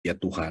ya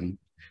Tuhan,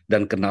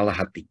 dan kenalah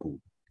hatiku.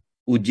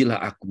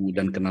 Ujilah aku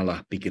dan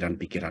kenalah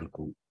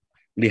pikiran-pikiranku.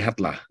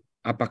 Lihatlah,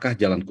 apakah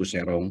jalanku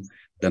serong,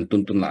 dan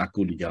tuntunlah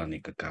aku di jalan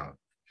yang kekal.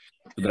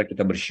 Saudara,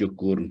 kita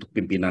bersyukur untuk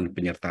pimpinan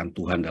penyertaan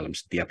Tuhan dalam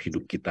setiap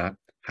hidup kita,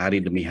 hari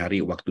demi hari,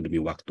 waktu demi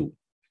waktu.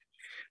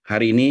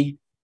 Hari ini,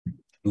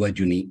 2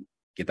 Juni,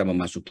 kita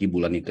memasuki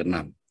bulan yang ke-6.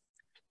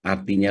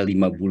 Artinya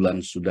 5 bulan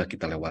sudah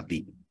kita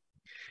lewati.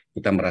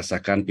 Kita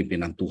merasakan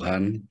pimpinan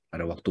Tuhan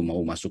pada waktu mau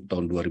masuk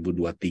tahun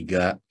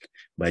 2023,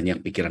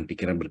 banyak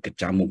pikiran-pikiran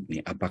berkecamuk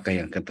nih, apakah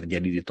yang akan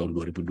terjadi di tahun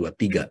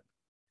 2023.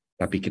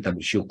 Tapi kita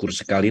bersyukur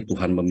sekali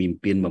Tuhan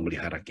memimpin,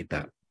 memelihara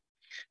kita.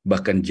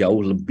 Bahkan jauh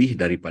lebih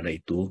daripada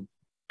itu,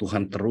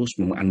 Tuhan terus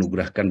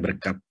menganugerahkan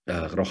berkat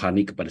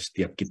rohani kepada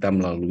setiap kita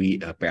melalui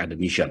PA The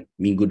Mission.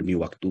 Minggu demi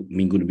waktu,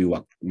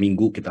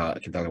 minggu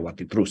kita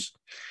lewati terus.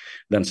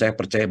 Dan saya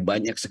percaya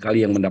banyak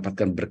sekali yang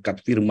mendapatkan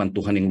berkat firman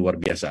Tuhan yang luar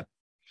biasa.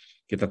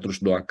 Kita terus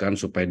doakan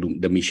supaya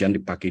The Mission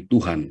dipakai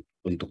Tuhan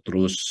untuk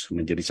terus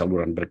menjadi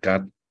saluran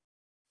berkat,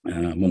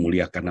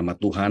 memuliakan nama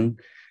Tuhan,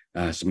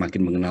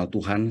 semakin mengenal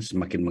Tuhan,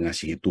 semakin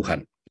mengasihi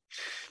Tuhan.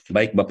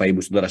 Baik Bapak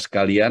Ibu Saudara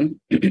sekalian,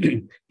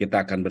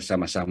 kita akan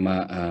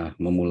bersama-sama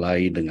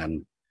memulai dengan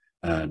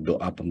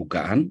doa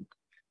pembukaan.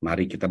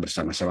 Mari kita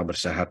bersama-sama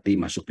bersahati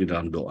masuk di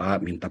dalam doa,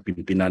 minta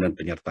pimpinan dan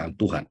penyertaan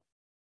Tuhan.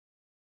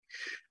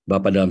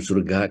 Bapa dalam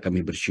surga,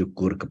 kami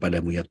bersyukur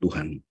kepadamu ya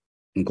Tuhan.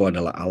 Engkau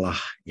adalah Allah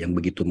yang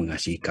begitu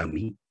mengasihi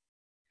kami.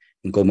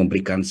 Engkau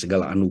memberikan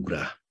segala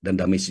anugerah dan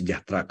damai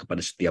sejahtera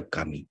kepada setiap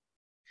kami.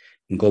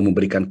 Engkau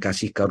memberikan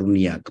kasih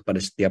karunia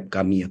kepada setiap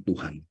kami ya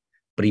Tuhan,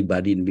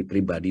 pribadi demi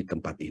pribadi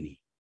tempat ini.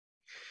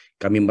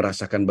 Kami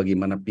merasakan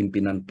bagaimana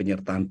pimpinan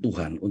penyertaan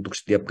Tuhan untuk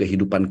setiap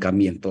kehidupan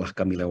kami yang telah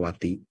kami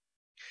lewati.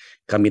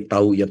 Kami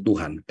tahu ya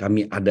Tuhan,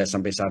 kami ada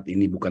sampai saat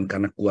ini bukan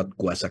karena kuat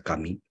kuasa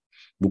kami,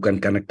 bukan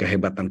karena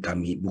kehebatan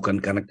kami, bukan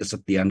karena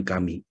kesetiaan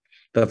kami,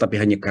 tetapi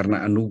hanya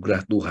karena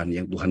anugerah Tuhan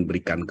yang Tuhan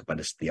berikan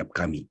kepada setiap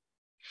kami.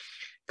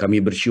 Kami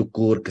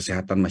bersyukur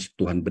kesehatan masih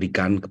Tuhan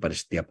berikan kepada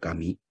setiap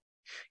kami.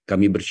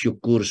 Kami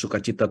bersyukur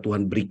sukacita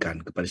Tuhan berikan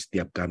kepada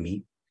setiap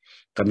kami.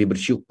 Kami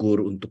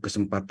bersyukur untuk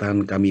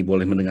kesempatan kami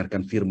boleh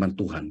mendengarkan firman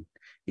Tuhan.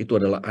 Itu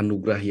adalah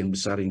anugerah yang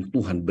besar yang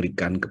Tuhan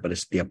berikan kepada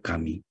setiap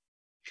kami.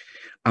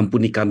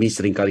 Ampuni kami,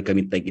 seringkali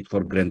kami take it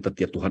for granted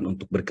ya Tuhan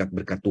untuk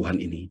berkat-berkat Tuhan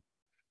ini.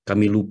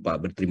 Kami lupa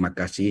berterima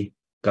kasih,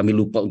 kami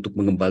lupa untuk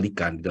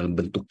mengembalikan dalam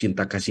bentuk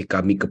cinta kasih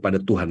kami kepada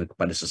Tuhan dan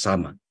kepada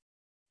sesama.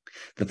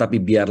 Tetapi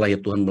biarlah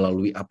ya Tuhan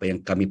melalui apa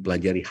yang kami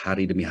pelajari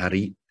hari demi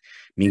hari,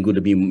 minggu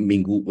demi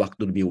minggu,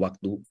 waktu demi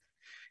waktu,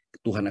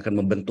 Tuhan akan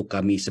membentuk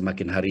kami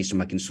semakin hari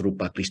semakin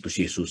serupa Kristus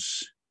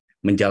Yesus,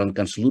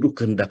 menjalankan seluruh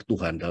kehendak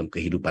Tuhan dalam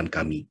kehidupan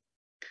kami.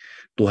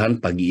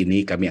 Tuhan, pagi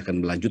ini kami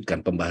akan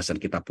melanjutkan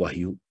pembahasan kitab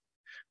Wahyu.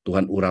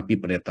 Tuhan urapi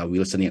pendeta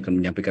Wilson yang akan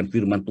menyampaikan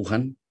firman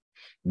Tuhan.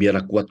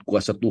 Biarlah kuat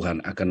kuasa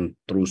Tuhan akan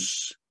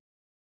terus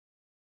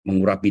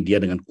mengurapi dia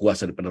dengan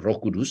kuasa daripada Roh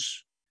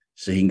Kudus,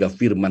 sehingga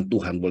firman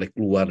Tuhan boleh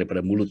keluar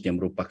daripada mulutnya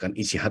merupakan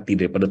isi hati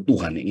daripada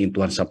Tuhan yang ingin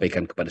Tuhan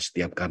sampaikan kepada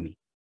setiap kami.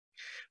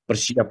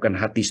 Persiapkan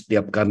hati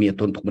setiap kami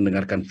untuk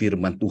mendengarkan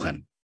firman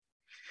Tuhan.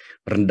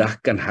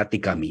 Rendahkan hati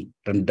kami,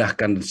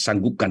 rendahkan dan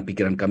sanggupkan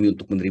pikiran kami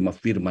untuk menerima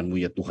firman-Mu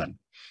ya Tuhan.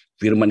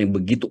 Firman yang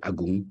begitu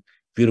agung,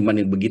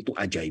 firman yang begitu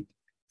ajaib,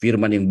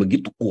 firman yang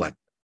begitu kuat,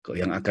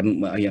 yang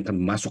akan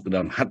masuk ke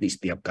dalam hati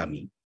setiap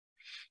kami.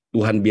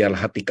 Tuhan, biarlah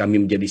hati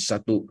kami menjadi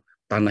satu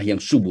tanah yang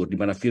subur, di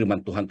mana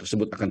firman Tuhan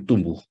tersebut akan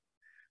tumbuh,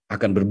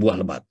 akan berbuah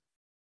lebat,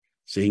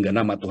 sehingga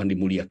nama Tuhan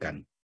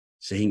dimuliakan,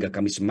 sehingga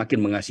kami semakin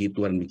mengasihi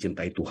Tuhan dan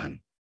mencintai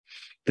Tuhan.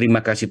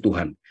 Terima kasih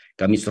Tuhan,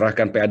 kami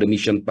serahkan PA The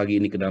Mission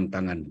pagi ini ke dalam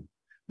tangan-Mu.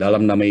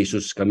 Dalam nama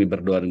Yesus kami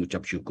berdoa dan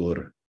mengucap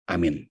syukur.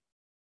 Amin.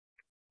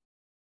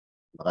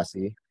 Terima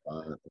kasih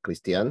Pak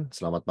Christian.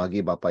 Selamat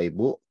pagi Bapak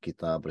Ibu.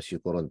 Kita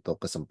bersyukur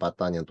untuk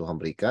kesempatan yang Tuhan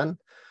berikan.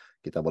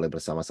 Kita boleh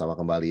bersama-sama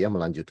kembali ya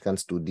melanjutkan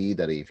studi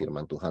dari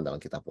firman Tuhan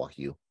dalam kitab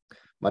Wahyu.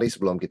 Mari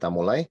sebelum kita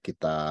mulai,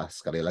 kita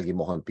sekali lagi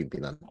mohon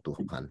pimpinan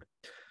Tuhan.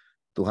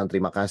 Tuhan,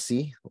 terima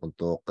kasih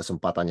untuk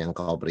kesempatan yang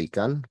Kau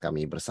berikan.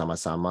 Kami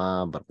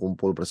bersama-sama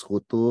berkumpul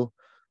bersekutu,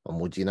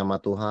 memuji nama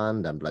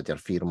Tuhan dan belajar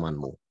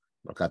firman-Mu.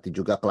 Berkati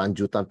juga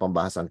kelanjutan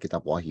pembahasan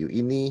kitab Wahyu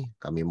ini.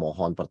 Kami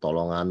mohon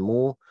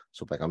pertolongan-Mu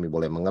supaya kami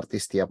boleh mengerti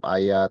setiap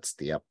ayat,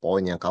 setiap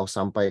poin yang Kau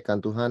sampaikan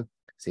Tuhan,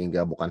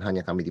 sehingga bukan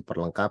hanya kami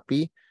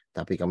diperlengkapi,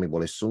 tapi kami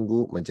boleh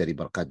sungguh menjadi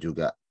berkat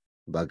juga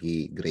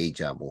bagi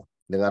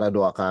gereja-Mu. Dengarlah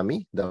doa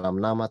kami,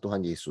 dalam nama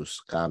Tuhan Yesus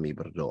kami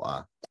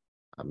berdoa.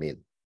 Amin.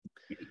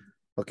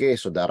 Oke,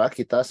 saudara,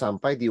 kita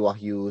sampai di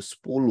Wahyu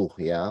 10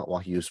 ya.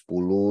 Wahyu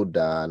 10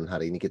 dan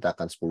hari ini kita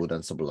akan 10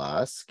 dan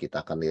 11.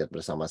 Kita akan lihat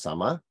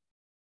bersama-sama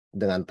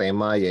dengan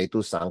tema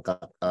yaitu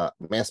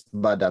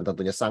mesbah dan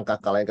tentunya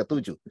sangkakala yang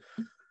ke-7.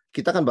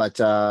 Kita akan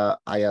baca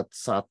ayat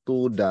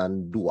 1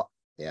 dan 2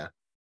 ya.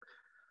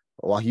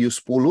 Wahyu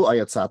 10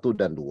 ayat 1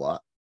 dan 2.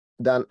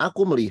 Dan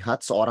aku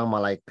melihat seorang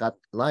malaikat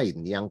lain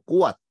yang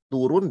kuat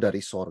turun dari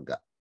sorga,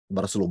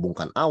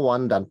 berselubungkan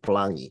awan dan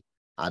pelangi.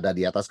 Ada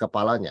di atas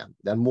kepalanya,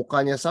 dan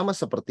mukanya sama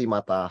seperti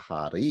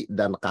matahari,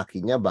 dan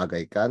kakinya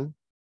bagaikan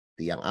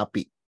tiang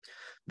api.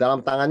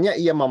 Dalam tangannya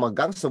ia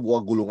memegang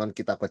sebuah gulungan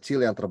kitab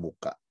kecil yang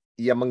terbuka.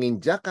 Ia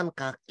menginjakkan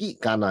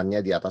kaki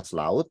kanannya di atas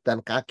laut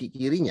dan kaki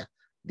kirinya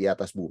di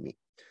atas bumi.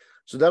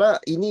 Saudara,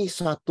 ini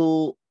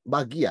satu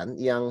bagian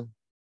yang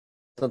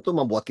tentu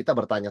membuat kita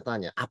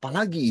bertanya-tanya,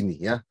 apalagi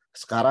ini ya?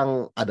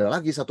 Sekarang ada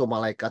lagi satu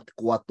malaikat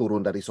kuat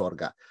turun dari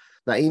sorga.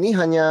 Nah, ini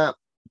hanya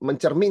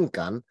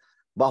mencerminkan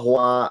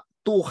bahwa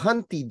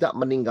Tuhan tidak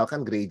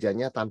meninggalkan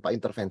gerejanya tanpa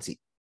intervensi.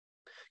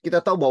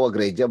 Kita tahu bahwa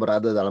gereja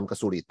berada dalam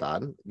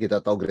kesulitan.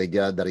 Kita tahu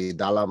gereja dari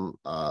dalam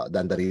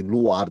dan dari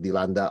luar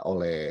dilanda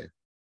oleh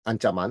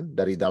ancaman,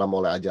 dari dalam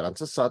oleh ajaran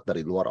sesat,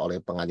 dari luar oleh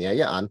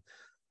penganiayaan.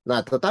 Nah,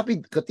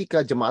 tetapi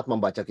ketika jemaat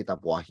membaca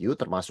kitab Wahyu,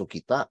 termasuk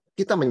kita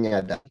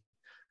menyadari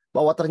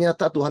bahwa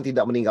ternyata Tuhan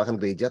tidak meninggalkan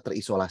gereja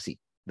terisolasi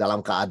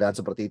dalam keadaan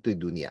seperti itu di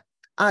dunia.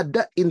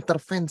 Ada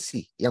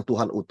intervensi yang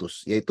Tuhan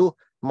utus, yaitu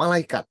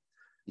malaikat.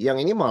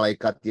 Yang ini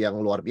malaikat yang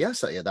luar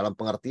biasa ya, dalam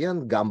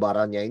pengertian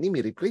gambarannya ini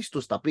mirip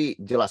Kristus, tapi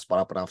jelas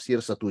para penafsir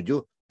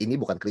setuju ini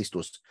bukan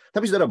Kristus.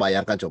 Tapi saudara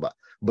bayangkan coba,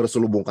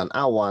 berselubungkan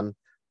awan,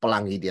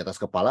 pelangi di atas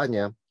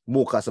kepalanya,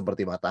 muka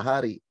seperti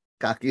matahari,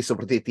 kaki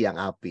seperti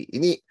tiang api.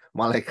 Ini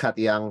malaikat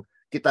yang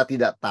kita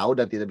tidak tahu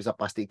dan tidak bisa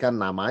pastikan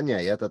namanya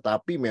ya,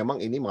 tetapi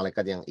memang ini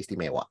malaikat yang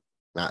istimewa.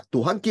 Nah,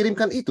 Tuhan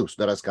kirimkan itu,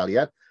 saudara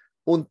sekalian,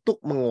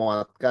 untuk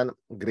menguatkan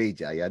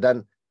gereja ya.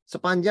 Dan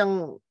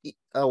sepanjang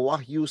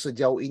Wahyu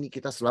sejauh ini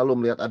kita selalu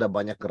melihat ada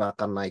banyak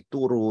gerakan naik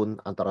turun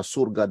antara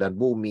surga dan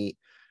bumi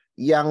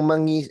yang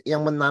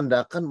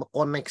menandakan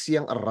koneksi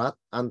yang erat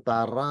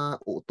antara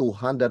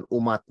Tuhan dan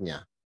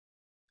umatnya.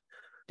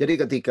 Jadi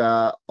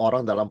ketika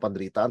orang dalam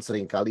penderitaan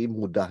seringkali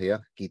mudah ya,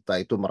 kita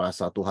itu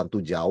merasa Tuhan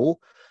itu jauh,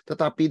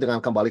 tetapi dengan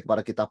kembali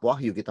kepada kitab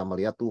Wahyu kita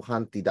melihat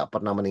Tuhan tidak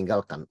pernah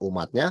meninggalkan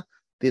umatnya,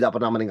 tidak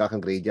pernah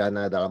meninggalkan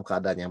gerejanya dalam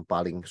keadaan yang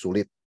paling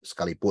sulit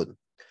sekalipun.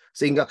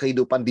 Sehingga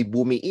kehidupan di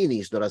bumi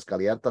ini, saudara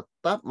sekalian,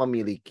 tetap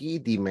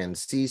memiliki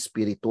dimensi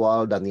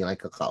spiritual dan nilai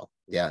kekal.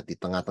 Ya, di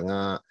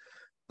tengah-tengah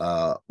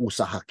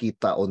usaha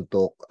kita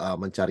untuk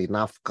mencari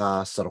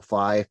nafkah,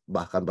 survive,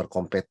 bahkan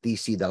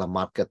berkompetisi dalam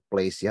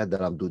marketplace ya,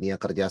 dalam dunia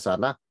kerja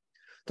sana,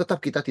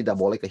 tetap kita tidak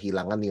boleh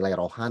kehilangan nilai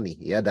rohani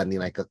ya dan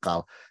nilai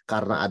kekal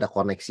karena ada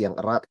koneksi yang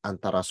erat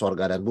antara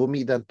sorga dan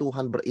bumi dan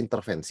Tuhan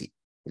berintervensi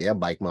ya,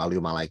 baik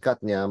melalui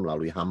malaikatnya,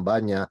 melalui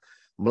hambanya,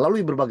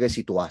 melalui berbagai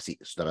situasi,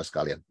 saudara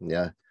sekalian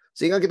ya.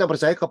 Sehingga kita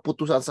percaya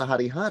keputusan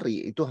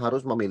sehari-hari itu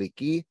harus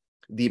memiliki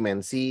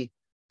dimensi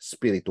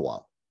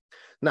spiritual.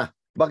 Nah,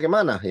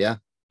 bagaimana ya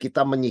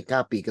kita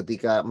menyikapi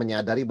ketika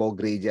menyadari bahwa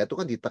gereja itu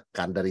kan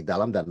ditekan dari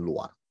dalam dan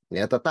luar,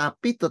 ya,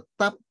 tetapi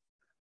tetap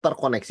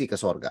terkoneksi ke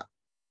sorga.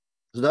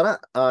 Saudara,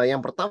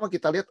 yang pertama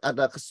kita lihat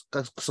ada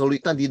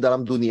kesulitan di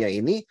dalam dunia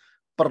ini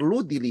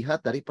perlu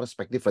dilihat dari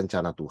perspektif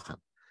rencana Tuhan.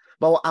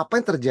 Bahwa apa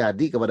yang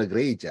terjadi kepada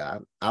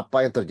gereja,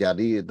 apa yang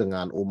terjadi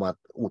dengan umat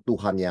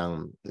Tuhan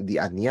yang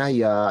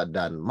dianiaya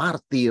dan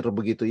martir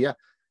begitu ya,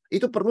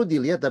 itu perlu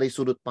dilihat dari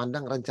sudut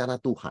pandang rencana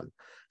Tuhan.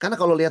 Karena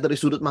kalau lihat dari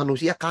sudut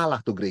manusia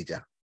kalah tuh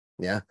gereja,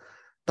 ya.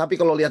 Tapi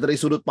kalau lihat dari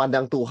sudut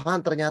pandang Tuhan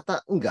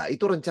ternyata enggak,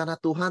 itu rencana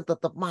Tuhan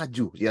tetap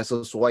maju ya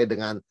sesuai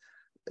dengan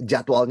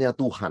jadwalnya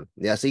Tuhan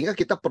ya, sehingga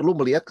kita perlu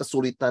melihat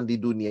kesulitan di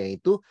dunia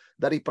itu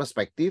dari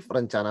perspektif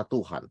rencana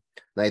Tuhan.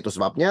 Nah, itu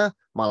sebabnya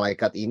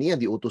malaikat ini yang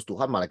diutus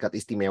Tuhan, malaikat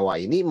istimewa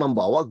ini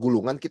membawa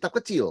gulungan kitab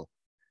kecil.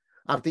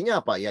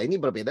 Artinya apa? Ya, ini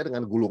berbeda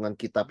dengan gulungan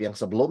kitab yang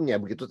sebelumnya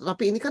begitu,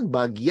 tetapi ini kan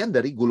bagian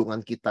dari gulungan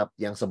kitab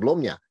yang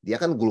sebelumnya.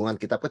 Dia kan gulungan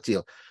kitab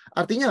kecil.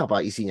 Artinya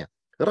apa isinya?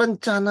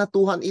 Rencana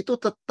Tuhan itu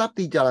tetap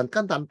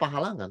dijalankan tanpa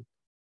halangan.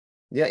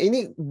 Ya,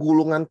 ini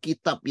gulungan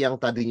kitab yang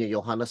tadinya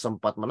Yohanes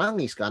sempat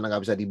menangis karena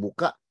nggak bisa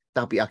dibuka,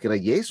 tapi akhirnya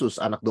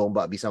Yesus, anak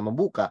domba, bisa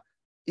membuka.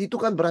 Itu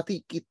kan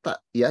berarti kita,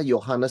 ya,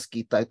 Yohanes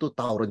kita itu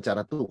tahu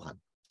rencana Tuhan.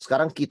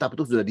 Sekarang kitab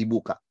itu sudah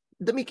dibuka.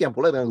 Demikian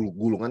pula dengan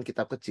gulungan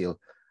kitab kecil.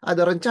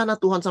 Ada rencana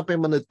Tuhan sampai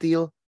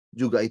menetil,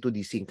 juga itu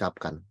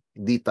disingkapkan.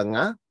 Di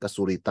tengah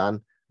kesulitan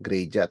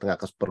gereja, tengah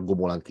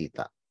pergumulan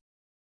kita.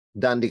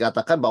 Dan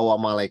dikatakan bahwa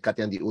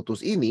malaikat yang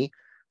diutus ini,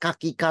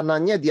 kaki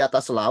kanannya di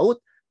atas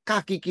laut,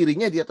 kaki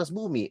kirinya di atas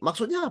bumi.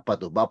 Maksudnya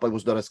apa tuh, Bapak Ibu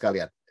Saudara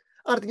sekalian?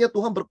 Artinya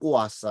Tuhan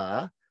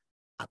berkuasa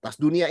atas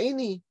dunia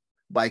ini,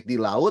 baik di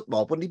laut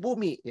maupun di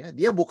bumi. Ya,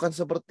 dia bukan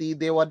seperti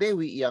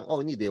dewa-dewi yang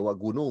ini dewa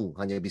gunung,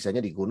 hanya bisanya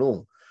di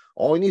gunung.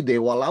 Oh, ini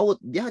dewa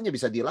laut, dia hanya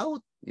bisa di laut.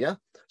 Ya,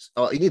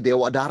 ini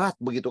dewa darat,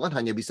 begitu kan,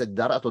 hanya bisa di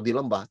darat atau di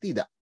lembah.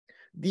 Tidak.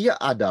 Dia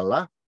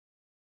adalah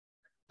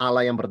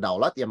Allah yang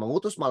berdaulat, yang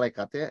mengutus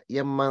malaikatnya,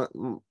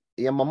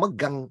 yang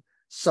memegang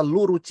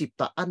seluruh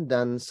ciptaan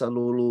dan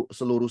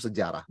seluruh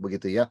sejarah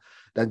begitu ya,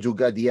 dan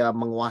juga dia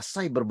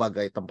menguasai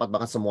berbagai tempat,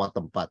 bahkan semua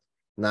tempat.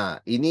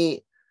 Nah,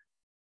 ini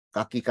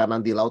kaki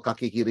kanan di laut,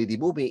 kaki kiri di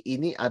bumi,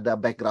 ini ada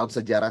background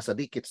sejarah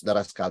sedikit,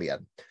 saudara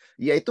sekalian,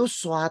 yaitu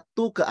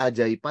suatu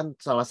keajaiban,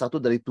 salah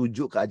satu dari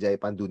 7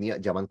 keajaiban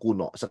dunia zaman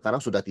kuno. Sekarang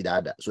sudah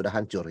tidak ada, sudah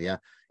hancur ya.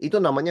 Itu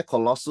namanya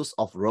Colossus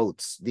of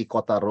Rhodes di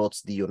kota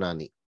Rhodes di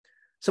Yunani.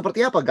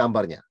 Seperti apa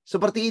gambarnya?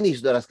 Seperti ini,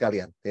 saudara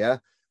sekalian ya.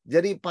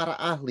 Jadi para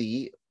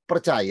ahli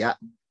percaya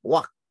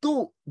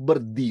waktu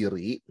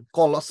berdiri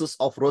Colossus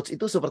of Rhodes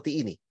itu seperti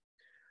ini.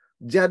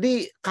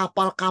 Jadi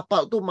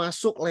kapal-kapal tuh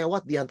masuk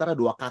lewat di antara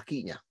dua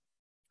kakinya.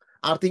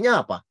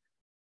 Artinya apa?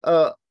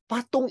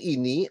 Patung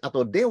ini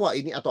atau dewa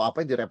ini atau apa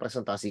yang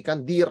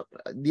direpresentasikan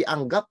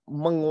dianggap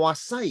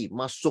menguasai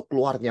masuk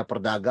keluarnya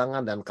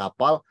perdagangan dan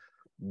kapal.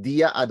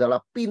 Dia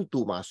adalah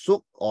pintu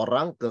masuk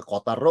orang ke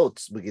kota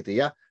Rhodes, begitu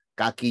ya.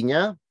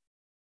 Kakinya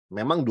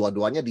memang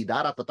dua-duanya di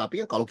darat,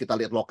 tetapi kalau kita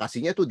lihat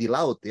lokasinya itu di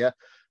laut ya.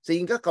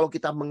 Sehingga kalau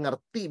kita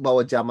mengerti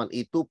bahwa zaman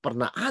itu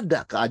pernah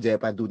ada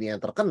keajaiban dunia yang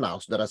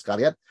terkenal, saudara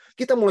sekalian,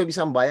 kita mulai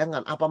bisa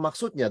membayangkan apa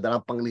maksudnya dalam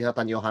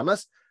penglihatan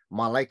Yohanes,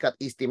 malaikat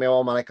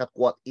istimewa, malaikat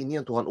kuat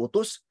ini yang Tuhan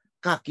utus,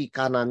 kaki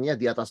kanannya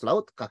di atas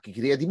laut, kaki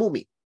kirinya di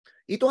bumi.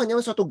 Itu hanyalah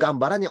suatu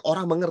gambaran yang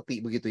orang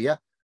mengerti, begitu ya.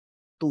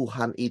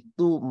 Tuhan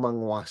itu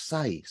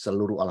menguasai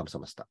seluruh alam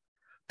semesta.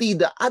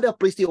 Tidak ada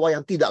peristiwa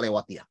yang tidak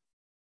lewat dia.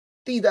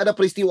 Tidak ada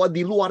peristiwa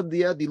di luar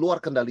dia, di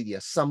luar kendali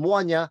dia.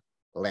 Semuanya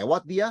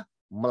lewat dia,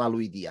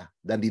 melalui dia,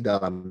 dan di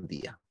dalam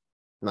dia.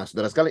 Nah,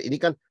 saudara sekalian, ini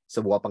kan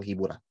sebuah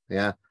penghiburan.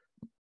 Ya.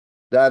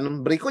 Dan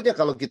berikutnya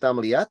kalau kita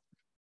melihat,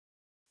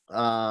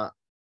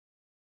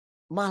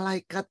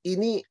 malaikat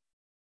ini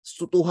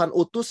Tuhan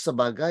utus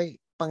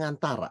sebagai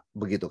pengantara,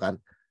 begitu kan.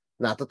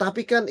 Nah,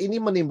 tetapi kan ini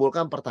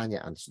menimbulkan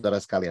pertanyaan, saudara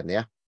sekalian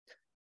ya.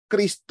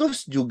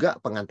 Kristus juga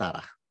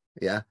pengantara.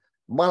 Ya.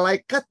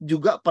 Malaikat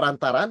juga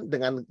perantaran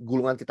dengan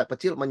gulungan kitab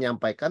kecil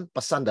menyampaikan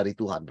pesan dari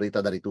Tuhan,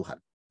 berita dari Tuhan.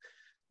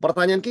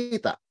 Pertanyaan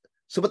kita,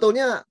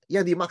 sebetulnya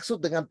yang dimaksud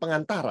dengan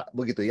pengantara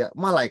begitu ya,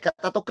 malaikat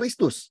atau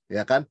Kristus,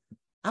 ya kan?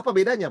 Apa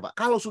bedanya, Pak?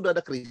 Kalau sudah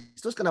ada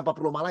Kristus, kenapa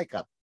perlu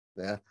malaikat?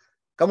 Ya.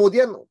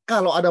 Kemudian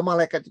kalau ada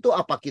malaikat itu,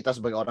 apa kita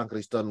sebagai orang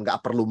Kristen nggak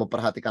perlu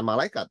memperhatikan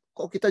malaikat?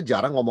 Kok kita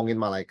jarang ngomongin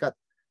malaikat?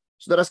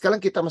 Saudara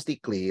sekalian, kita mesti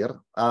clear.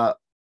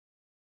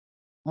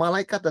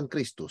 Malaikat dan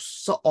Kristus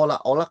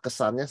seolah-olah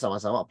kesannya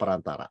sama-sama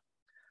perantara.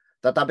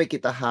 Tetapi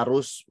kita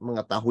harus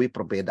mengetahui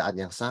perbedaan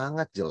yang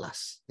sangat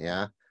jelas.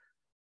 Ya,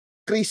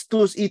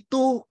 Kristus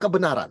itu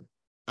kebenaran.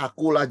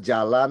 Akulah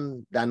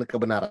jalan dan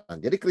kebenaran.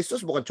 Jadi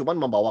Kristus bukan cuma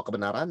membawa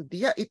kebenaran,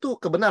 dia itu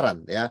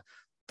kebenaran. Ya,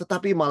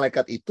 tetapi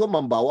malaikat itu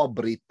membawa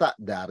berita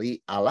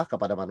dari Allah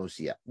kepada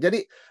manusia.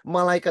 Jadi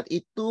malaikat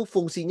itu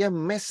fungsinya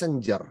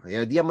messenger.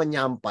 Ya, dia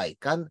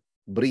menyampaikan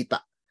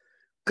berita.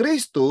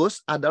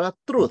 Kristus adalah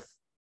truth.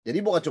 Jadi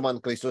bukan cuma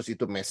Kristus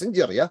itu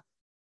messenger ya,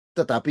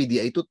 tetapi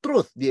dia itu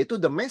truth, dia itu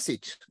the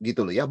message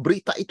gitu loh ya,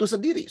 berita itu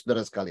sendiri,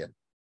 saudara sekalian.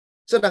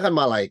 Sedangkan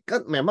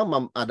malaikat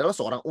memang adalah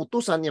seorang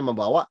utusan yang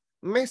membawa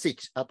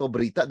message atau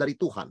berita dari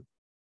Tuhan.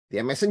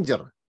 Dia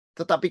messenger,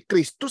 tetapi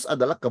Kristus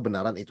adalah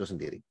kebenaran itu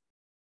sendiri.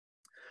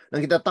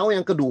 Dan kita tahu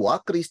yang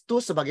kedua,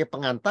 Kristus sebagai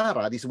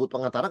pengantara, disebut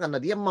pengantara karena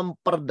dia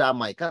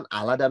memperdamaikan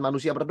Allah dan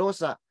manusia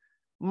berdosa.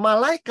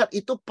 Malaikat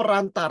itu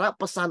perantara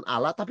pesan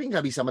Allah, tapi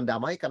nggak bisa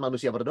mendamaikan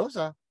manusia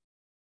berdosa.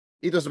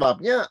 Itu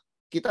sebabnya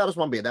kita harus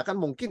membedakan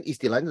mungkin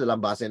istilahnya dalam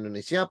bahasa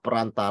Indonesia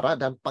perantara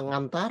dan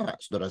pengantara,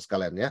 saudara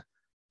sekalian ya.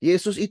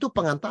 Yesus itu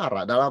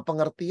pengantara dalam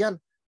pengertian,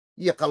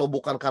 ya kalau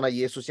bukan karena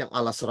Yesus yang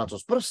Allah 100%,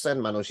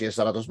 manusia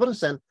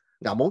 100%,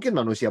 nggak mungkin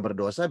manusia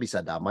berdosa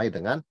bisa damai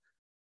dengan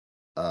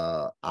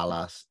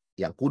Allah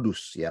yang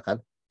kudus, ya kan.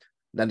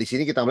 Dan di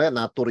sini kita melihat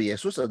natur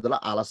Yesus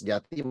adalah Allah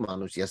sejati,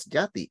 manusia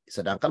sejati.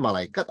 Sedangkan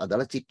malaikat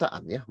adalah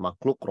ciptaan ya,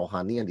 makhluk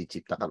rohani yang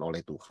diciptakan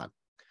oleh Tuhan.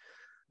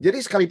 Jadi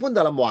sekalipun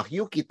dalam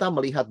Wahyu kita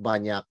melihat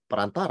banyak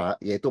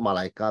perantara, yaitu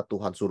malaikat,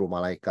 Tuhan suruh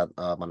malaikat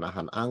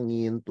menahan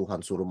angin,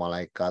 Tuhan suruh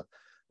malaikat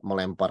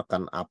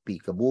melemparkan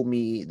api ke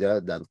bumi,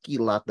 dan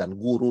kilat, dan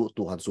guru,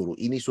 Tuhan suruh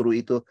ini, suruh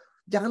itu.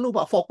 Jangan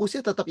lupa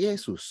fokusnya tetap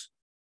Yesus.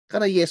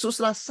 Karena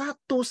Yesuslah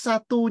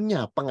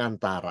satu-satunya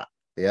pengantara.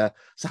 Ya,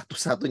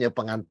 satu-satunya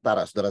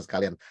pengantara, saudara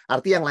sekalian.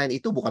 Arti yang lain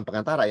itu bukan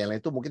pengantara, yang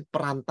lain itu mungkin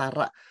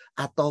perantara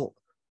atau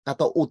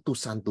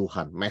utusan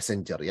Tuhan,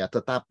 messenger ya,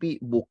 tetapi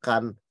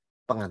bukan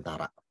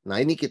pengantara. Nah,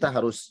 ini kita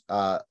harus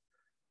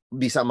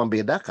bisa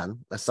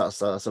membedakan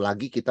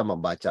selagi kita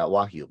membaca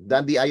Wahyu.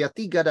 Dan di ayat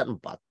 3 dan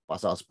 4,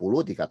 pasal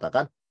 10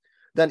 dikatakan,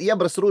 dan ia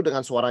berseru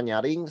dengan suara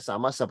nyaring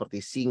sama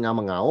seperti singa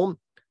mengaum,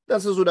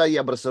 dan sesudah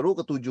ia berseru,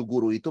 ketujuh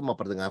guru itu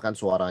memperdengarkan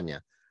suaranya.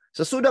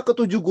 Sesudah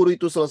ketujuh guru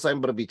itu selesai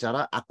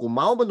berbicara, aku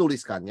mau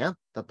menuliskannya,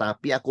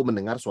 tetapi aku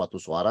mendengar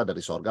suatu suara dari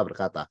sorga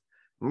berkata,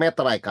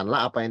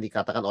 meteraikanlah apa yang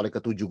dikatakan oleh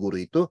ketujuh guru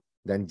itu,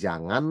 dan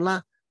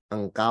janganlah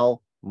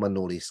engkau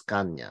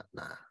menuliskannya.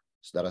 Nah,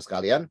 saudara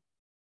sekalian,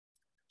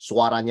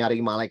 suara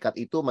nyaring malaikat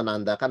itu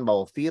menandakan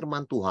bahwa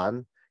firman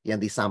Tuhan yang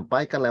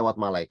disampaikan lewat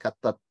malaikat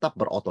tetap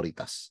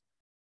berotoritas.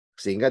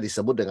 Sehingga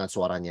disebut dengan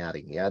suara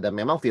nyaring ya. Dan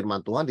memang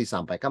firman Tuhan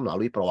disampaikan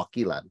melalui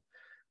perwakilan.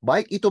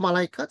 Baik itu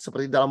malaikat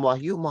seperti dalam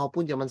Wahyu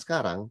maupun zaman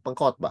sekarang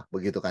pengkhotbah,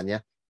 begitu kan ya.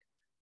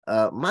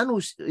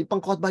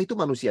 Pengkhotbah itu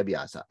manusia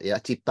biasa ya,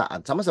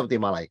 ciptaan sama seperti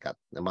malaikat.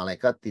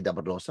 Malaikat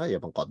tidak berdosa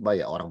ya, pengkhotbah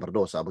ya orang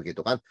berdosa,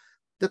 begitu kan.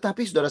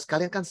 Tetapi saudara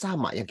sekalian kan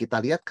sama, yang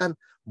kita lihat kan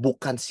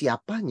bukan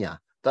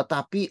siapanya,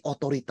 tetapi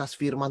otoritas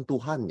firman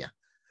Tuhannya.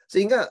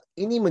 Sehingga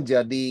ini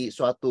menjadi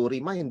suatu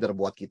reminder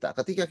buat kita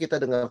ketika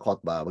kita dengar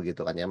khotbah,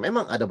 begitu kan ya.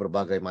 Memang ada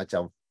berbagai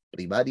macam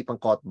pribadi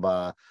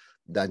pengkhotbah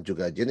dan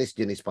juga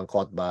jenis-jenis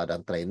pengkhotbah,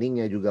 dan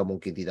trainingnya juga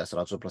mungkin tidak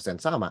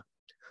 100% sama.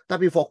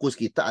 Tapi fokus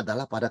kita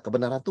adalah pada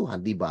kebenaran Tuhan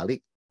di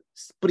balik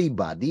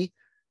pribadi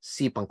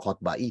si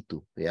pengkhotbah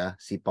itu, ya,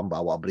 si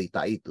pembawa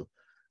berita itu.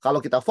 Kalau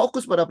kita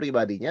fokus pada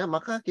pribadinya,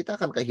 maka kita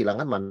akan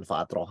kehilangan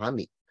manfaat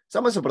rohani.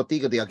 Sama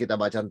seperti ketika kita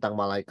baca tentang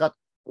malaikat,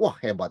 wah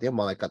hebat ya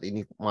malaikat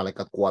ini,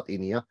 malaikat kuat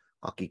ini ya,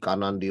 kaki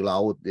kanan di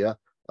laut ya,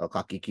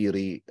 kaki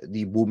kiri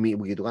di bumi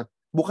begitu kan.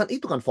 Bukan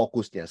itu kan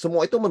fokusnya.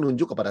 Semua itu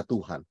menunjuk kepada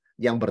Tuhan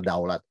yang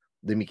berdaulat.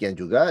 Demikian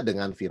juga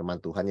dengan firman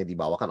Tuhan yang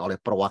dibawakan oleh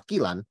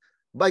perwakilan,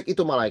 baik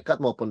itu malaikat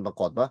maupun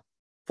pengkhotbah,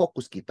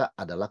 fokus kita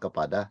adalah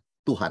kepada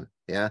Tuhan,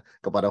 ya,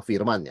 kepada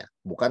firman-Nya,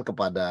 bukan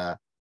kepada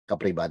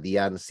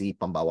kepribadian si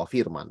pembawa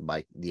firman,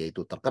 baik dia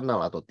itu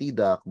terkenal atau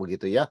tidak,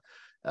 begitu ya,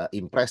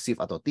 impresif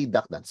atau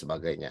tidak dan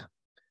sebagainya.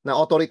 Nah,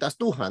 otoritas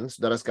Tuhan,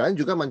 saudara sekalian,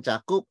 juga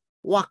mencakup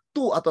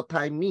waktu atau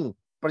timing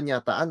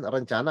pernyataan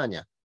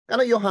rencananya.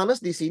 Karena Yohanes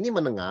di sini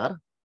mendengar,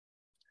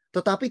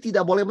 tetapi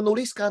tidak boleh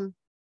menuliskan.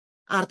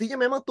 Artinya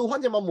memang Tuhan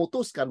yang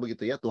memutuskan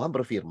begitu ya. Tuhan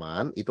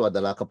berfirman, itu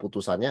adalah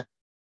keputusannya.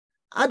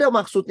 Ada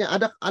maksudnya,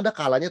 ada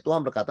kalanya Tuhan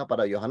berkata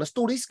pada Yohanes,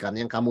 tuliskan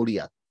yang kamu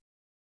lihat.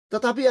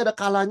 Tetapi ada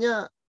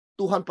kalanya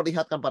Tuhan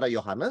perlihatkan pada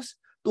Yohanes,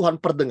 Tuhan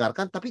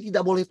perdengarkan, tapi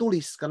tidak boleh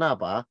tulis.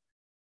 Kenapa?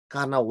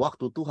 Karena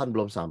waktu Tuhan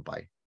belum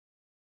sampai.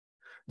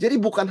 Jadi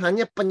bukan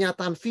hanya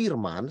penyataan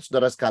firman,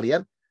 saudara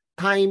sekalian,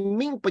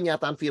 timing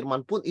penyataan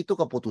firman pun itu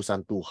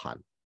keputusan Tuhan.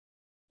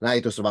 Nah,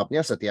 itu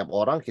sebabnya setiap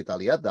orang kita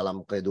lihat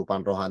dalam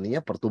kehidupan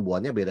rohaninya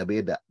pertumbuhannya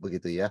beda-beda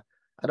begitu ya.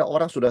 Ada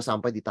orang sudah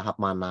sampai di tahap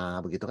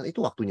mana begitu kan, itu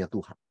waktunya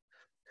Tuhan.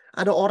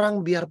 Ada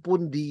orang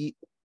biarpun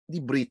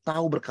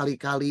diberitahu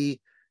berkali-kali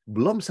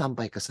belum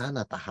sampai ke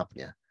sana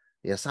tahapnya.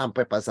 Ya,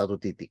 sampai pada satu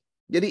titik.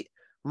 Jadi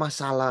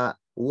masalah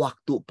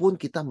waktu pun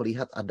kita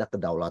melihat ada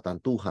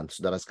kedaulatan Tuhan,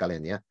 saudara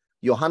sekalian ya.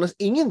 Yohanes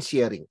ingin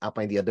sharing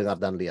apa yang dia dengar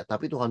dan lihat,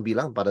 tapi Tuhan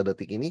bilang pada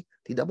detik ini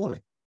tidak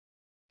boleh.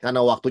 Karena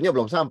waktunya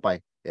belum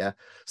sampai. Ya,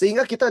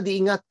 sehingga kita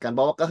diingatkan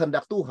bahwa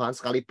kehendak Tuhan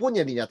sekalipun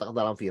yang dinyatakan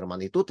dalam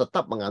firman itu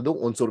tetap mengandung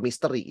unsur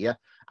misteri ya.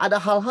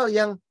 Ada hal-hal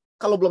yang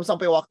kalau belum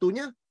sampai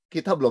waktunya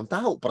kita belum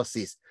tahu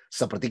persis.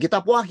 Seperti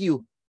kitab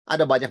Wahyu,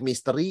 ada banyak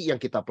misteri yang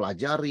kita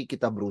pelajari,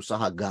 kita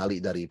berusaha gali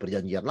dari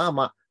perjanjian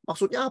lama.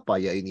 Maksudnya apa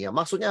ya ini ya?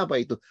 Maksudnya apa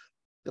itu?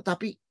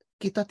 Tetapi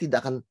kita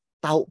tidak akan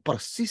tahu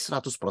persis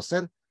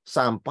 100%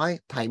 sampai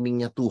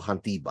timingnya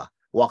Tuhan tiba,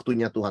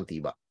 waktunya Tuhan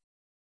tiba.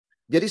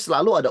 Jadi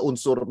selalu ada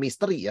unsur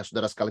misteri ya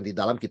saudara sekalian di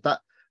dalam kita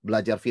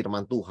belajar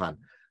firman Tuhan.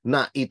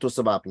 Nah, itu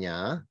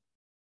sebabnya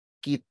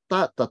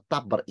kita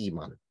tetap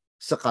beriman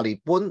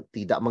sekalipun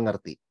tidak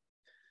mengerti.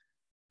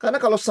 Karena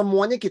kalau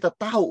semuanya kita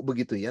tahu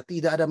begitu ya,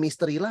 tidak ada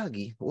misteri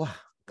lagi. Wah,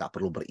 gak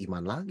perlu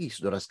beriman lagi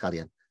saudara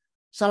sekalian.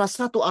 Salah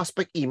satu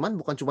aspek iman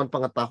bukan cuma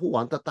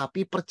pengetahuan,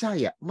 tetapi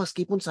percaya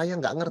meskipun saya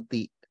nggak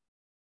ngerti.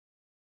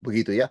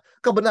 Begitu ya.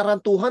 Kebenaran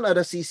Tuhan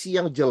ada sisi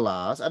yang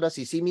jelas, ada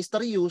sisi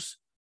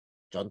misterius.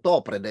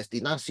 Contoh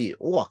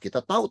predestinasi. Wah, kita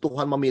tahu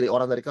Tuhan memilih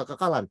orang dari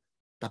kekekalan.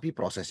 Tapi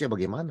prosesnya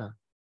bagaimana?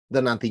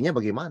 Dan nantinya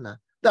bagaimana?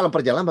 Dalam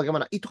perjalanan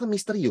bagaimana? Itu kan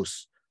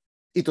misterius.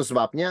 Itu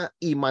sebabnya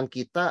iman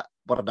kita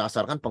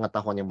berdasarkan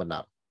pengetahuan yang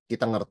benar.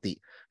 Kita ngerti.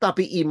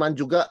 Tapi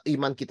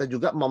iman kita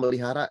juga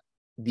memelihara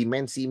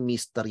dimensi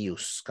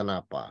misterius.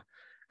 Kenapa?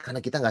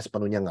 Karena kita nggak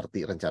sepenuhnya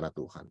ngerti rencana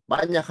Tuhan.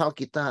 Banyak hal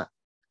kita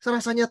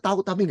rasanya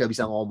tahu tapi nggak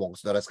bisa ngomong,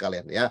 saudara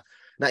sekalian ya.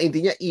 Nah,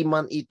 intinya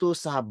iman itu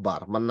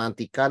sabar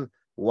menantikan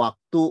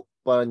waktu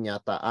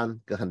penyataan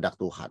kehendak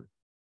Tuhan.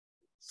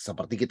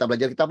 Seperti kita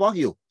belajar kitab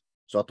Wahyu.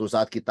 Suatu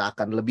saat kita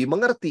akan lebih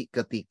mengerti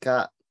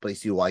ketika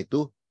peristiwa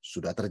itu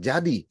sudah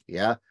terjadi.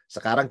 Ya,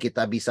 sekarang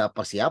kita bisa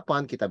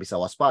persiapan, kita bisa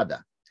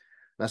waspada.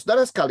 Nah,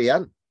 saudara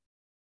sekalian,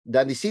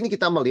 dan di sini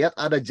kita melihat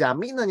ada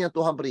jaminan yang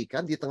Tuhan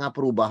berikan di tengah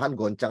perubahan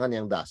goncangan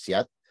yang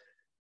dahsyat.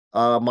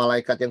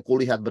 Malaikat yang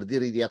kulihat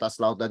berdiri di atas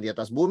laut dan di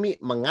atas bumi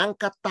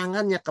mengangkat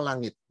tangannya ke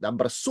langit dan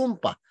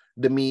bersumpah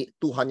demi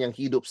Tuhan yang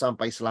hidup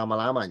sampai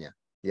selama-lamanya.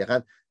 Ya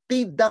kan?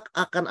 Tidak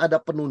akan ada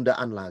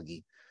penundaan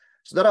lagi.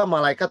 Saudara,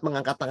 malaikat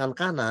mengangkat tangan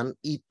kanan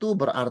itu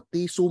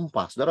berarti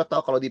sumpah. Saudara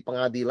tahu kalau di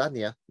pengadilan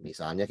ya,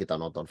 misalnya kita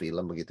nonton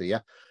film begitu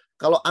ya.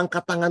 Kalau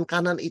angkat tangan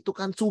kanan itu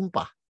kan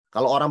sumpah.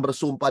 Kalau orang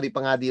bersumpah di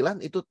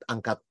pengadilan itu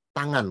angkat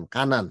tangan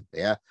kanan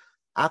ya.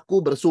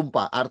 Aku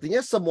bersumpah.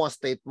 Artinya semua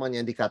statement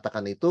yang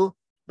dikatakan itu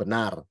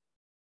benar.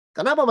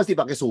 Kenapa mesti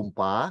pakai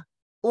sumpah?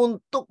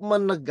 Untuk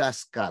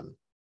menegaskan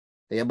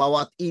ya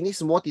bahwa ini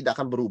semua tidak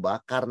akan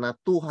berubah karena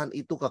Tuhan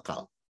itu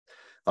kekal.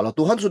 Kalau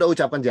Tuhan sudah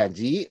ucapkan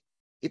janji,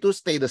 itu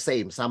stay the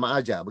same, sama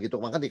aja. Begitu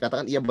maka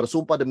dikatakan ia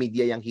bersumpah demi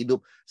Dia yang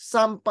hidup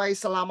sampai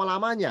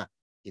selama-lamanya.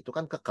 Itu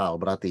kan kekal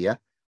berarti ya.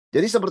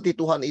 Jadi seperti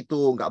Tuhan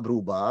itu nggak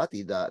berubah,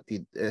 tidak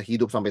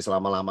hidup sampai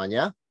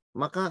selama-lamanya,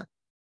 maka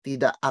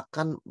tidak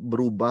akan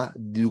berubah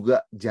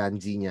juga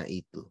janjinya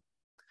itu.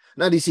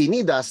 Nah, di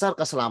sini dasar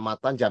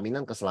keselamatan,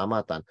 jaminan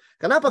keselamatan.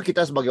 Kenapa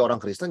kita sebagai orang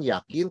Kristen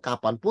yakin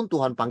kapanpun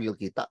Tuhan panggil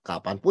kita,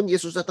 kapanpun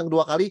Yesus datang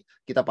 2 kali,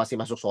 kita pasti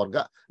masuk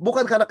surga.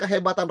 Bukan karena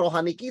kehebatan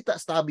rohani kita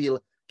stabil.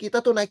 Kita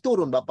tuh naik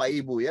turun Bapak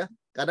Ibu ya.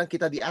 Kadang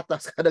kita di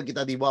atas, kadang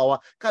kita di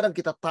bawah. Kadang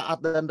kita taat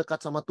dan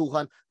dekat sama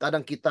Tuhan.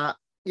 Kadang kita,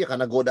 ya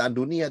karena godaan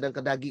dunia dan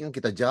kedagingan,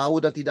 kita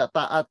jauh dan tidak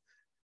taat.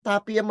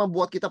 Tapi yang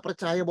membuat kita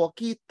percaya bahwa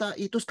kita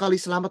itu sekali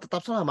selamat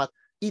tetap selamat,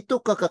 itu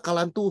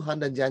kekekalan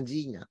Tuhan dan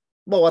janjinya.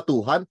 bahwa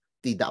Tuhan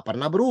tidak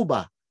pernah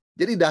berubah.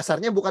 Jadi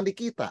dasarnya bukan di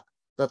kita,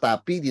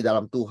 tetapi di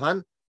dalam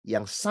Tuhan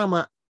yang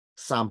sama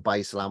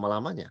sampai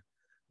selama-lamanya.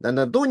 Dan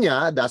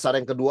tentunya dasar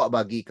yang kedua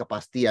bagi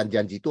kepastian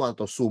janji Tuhan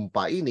atau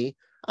sumpah ini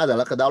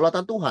adalah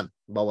kedaulatan Tuhan,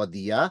 bahwa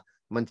Dia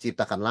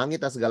menciptakan langit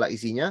dan segala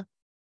isinya,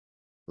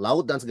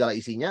 laut dan segala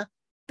isinya,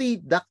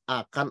 tidak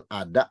akan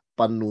ada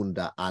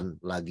penundaan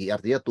lagi.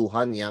 Artinya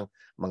Tuhan yang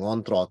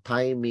mengontrol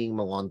timing,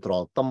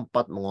 mengontrol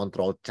tempat,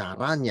 mengontrol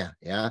caranya,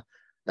 ya.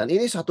 Dan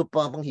ini satu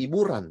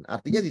penghiburan.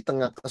 Artinya di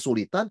tengah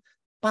kesulitan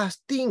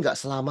pasti nggak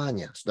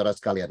selamanya, saudara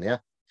sekalian, ya.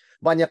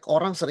 Banyak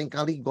orang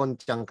seringkali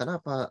goncang,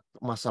 kenapa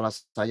masalah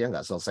saya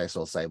nggak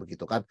selesai-selesai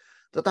begitu kan.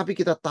 Tetapi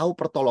kita tahu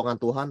pertolongan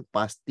Tuhan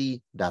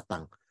pasti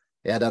datang.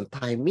 Ya, dan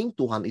timing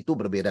Tuhan itu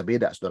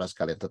berbeda-beda, saudara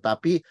sekalian.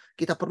 Tetapi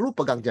kita perlu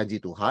pegang janji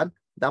Tuhan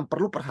dan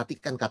perlu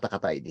perhatikan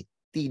kata-kata ini.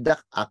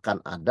 Tidak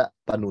akan ada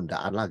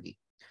penundaan lagi.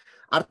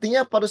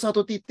 Artinya pada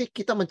satu titik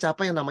kita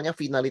mencapai yang namanya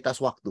finalitas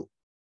waktu.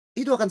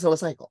 Itu akan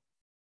selesai kok.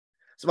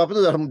 Sebab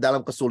itu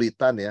dalam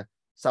kesulitan, ya,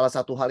 salah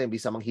satu hal yang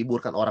bisa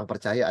menghiburkan orang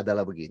percaya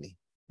adalah begini.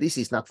 This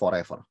is not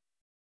forever.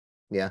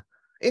 Ya,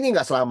 ini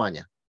nggak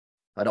selamanya.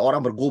 Ada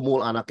orang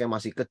bergumul, anaknya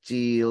masih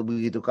kecil,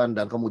 begitu kan,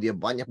 dan kemudian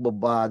banyak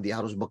beban, dia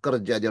harus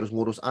bekerja, dia harus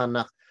ngurus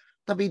anak.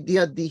 Tapi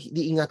dia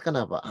diingatkan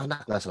apa?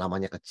 Anak nggak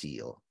selamanya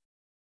kecil.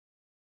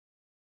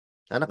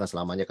 Anak nggak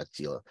selamanya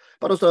kecil.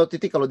 Pada suatu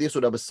titik kalau dia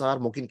sudah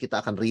besar, mungkin kita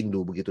akan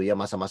rindu begitu ya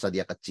masa-masa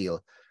dia kecil.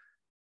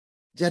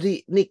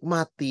 Jadi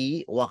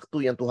nikmati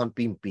waktu yang Tuhan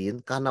pimpin,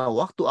 karena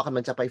waktu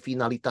akan mencapai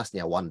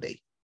finalitasnya one day.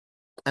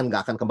 Dan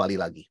nggak akan kembali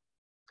lagi.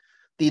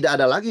 Tidak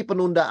ada lagi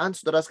penundaan,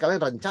 saudara sekalian.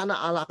 Rencana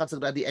Allah akan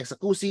segera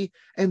dieksekusi,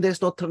 and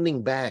there's no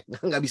turning back.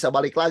 Nggak bisa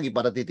balik lagi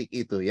pada titik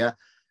itu, ya.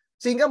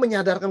 Sehingga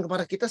menyadarkan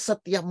kepada kita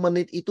setiap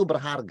menit itu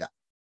berharga.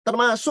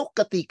 Termasuk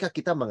ketika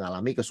kita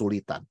mengalami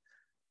kesulitan.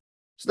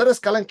 Saudara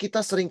sekalian,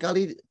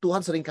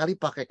 Tuhan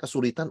seringkali pakai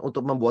kesulitan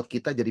untuk membuat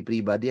kita jadi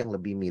pribadi yang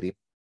lebih mirip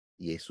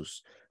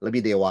Yesus, lebih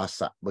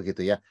dewasa,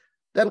 begitu ya.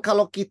 Dan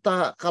kalau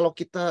kita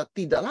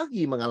tidak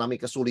lagi mengalami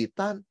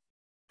kesulitan,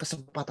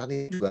 kesempatan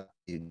ini juga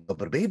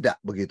berbeda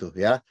begitu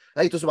ya.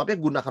 Nah, itu sebabnya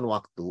gunakan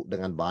waktu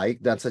dengan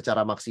baik dan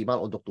secara maksimal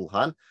untuk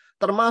Tuhan,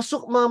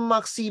 termasuk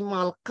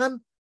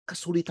memaksimalkan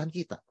kesulitan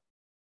kita.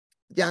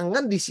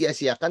 Jangan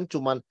disia-siakan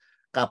cuman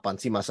kapan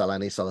sih masalah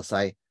ini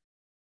selesai.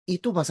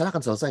 Itu masalah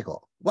akan selesai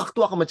kok. Waktu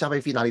akan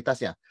mencapai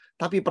finalitasnya.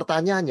 Tapi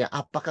pertanyaannya,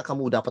 apakah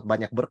kamu dapat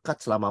banyak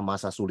berkat selama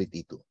masa sulit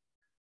itu?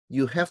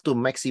 You have to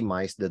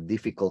maximize the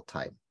difficult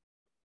time.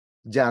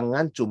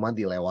 Jangan cuma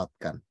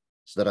dilewatkan.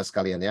 Saudara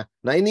sekalian ya.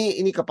 Nah,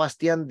 ini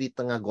kepastian di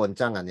tengah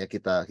goncangan ya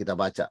kita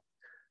baca.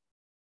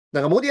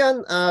 Nah,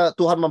 kemudian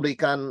Tuhan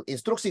memberikan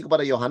instruksi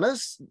kepada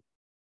Yohanes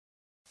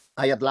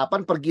ayat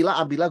 8, pergilah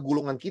ambillah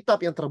gulungan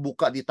kitab yang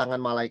terbuka di tangan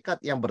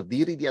malaikat yang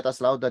berdiri di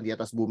atas laut dan di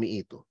atas bumi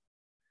itu.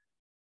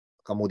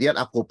 Kemudian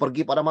aku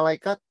pergi pada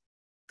malaikat,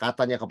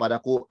 katanya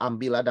kepadaku,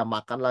 ambillah dan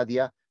makanlah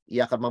dia,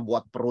 ia akan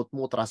membuat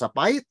perutmu terasa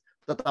pahit,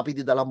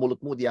 tetapi di dalam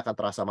mulutmu dia akan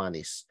terasa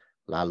manis.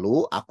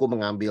 Lalu aku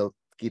mengambil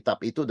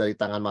kitab itu dari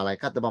tangan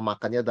malaikat dan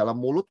memakannya dalam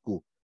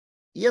mulutku.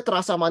 Ia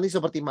terasa manis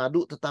seperti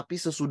madu, tetapi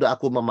sesudah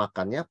aku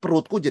memakannya,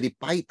 perutku jadi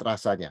pahit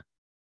rasanya.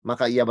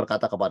 Maka ia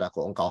berkata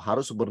kepadaku, engkau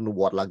harus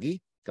bernubuat lagi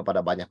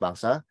kepada banyak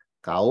bangsa,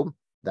 kaum,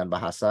 dan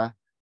bahasa,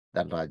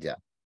 dan raja.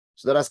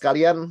 Saudara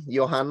sekalian,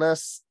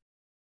 Yohanes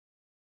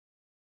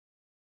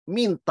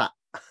minta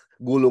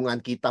gulungan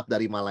kitab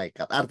dari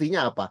malaikat.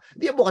 Artinya apa?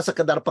 Dia bukan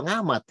sekedar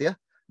pengamat ya.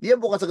 Dia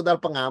bukan sekedar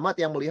pengamat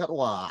yang melihat,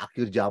 wah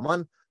akhir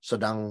zaman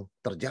sedang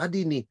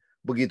terjadi nih.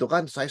 Begitu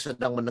kan, saya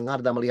sedang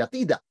mendengar dan melihat.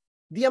 Tidak.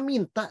 Dia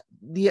minta,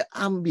 dia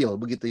ambil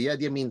begitu ya.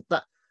 Dia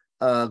minta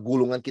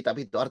gulungan kitab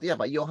itu. Artinya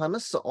apa?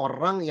 Yohanes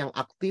seorang yang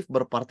aktif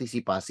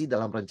berpartisipasi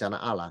dalam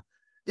rencana Allah.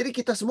 Jadi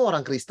kita semua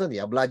orang Kristen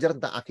ya, belajar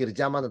tentang akhir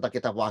zaman, tentang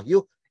kitab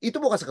Wahyu, itu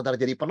bukan sekedar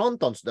jadi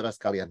penonton, saudara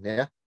sekalian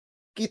ya.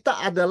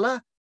 Kita adalah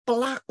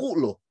pelaku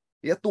loh.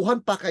 Ya, Tuhan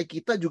pakai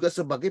kita juga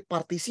sebagai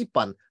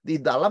partisipan di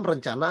dalam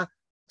rencana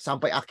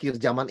sampai akhir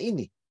zaman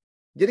ini.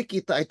 Jadi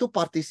kita itu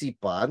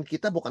partisipan,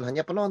 kita bukan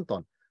hanya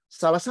penonton.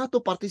 Salah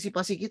satu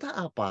partisipasi kita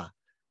apa?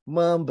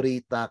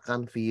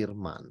 Memberitakan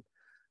firman,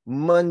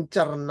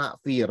 mencerna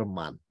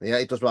firman. Ya,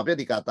 itu sebabnya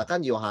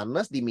dikatakan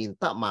Yohanes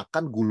diminta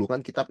makan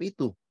gulungan kitab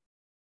itu.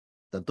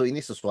 Tentu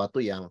ini sesuatu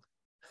yang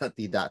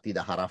tidak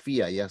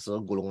harafiah ya. So,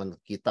 gulungan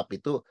kitab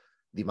itu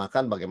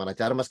dimakan bagaimana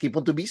cara,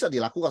 meskipun itu bisa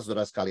dilakukan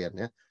saudara sekalian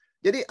ya.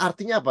 Jadi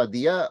artinya apa?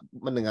 Dia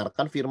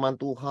mendengarkan firman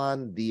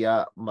Tuhan,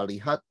 dia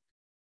melihat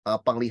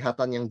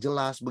penglihatan yang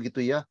jelas begitu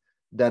ya,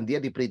 dan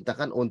dia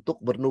diperintahkan untuk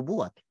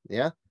bernubuat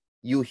ya.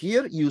 You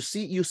hear, you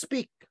see, you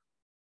speak.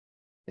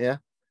 Ya.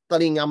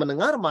 Telinga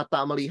mendengar, mata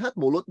melihat,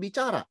 mulut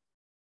bicara.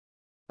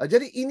 Nah,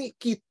 jadi ini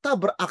kita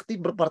beraktif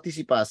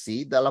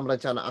berpartisipasi dalam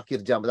rencana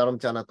akhir zaman, dalam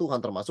rencana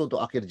Tuhan termasuk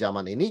untuk akhir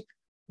zaman ini,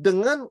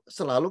 dengan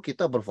selalu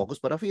kita berfokus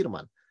pada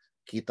firman.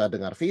 Kita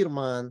dengar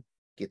firman,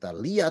 kita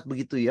lihat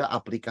begitu ya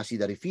aplikasi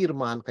dari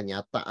firman,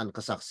 kenyataan,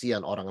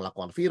 kesaksian orang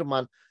melakukan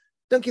firman,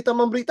 dan kita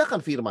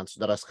memberitakan firman,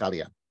 saudara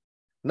sekalian.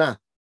 Nah,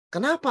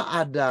 kenapa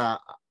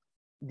ada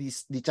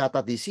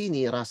dicatat di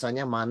sini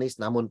rasanya manis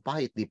namun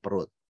pahit di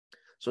perut?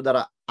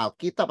 Saudara,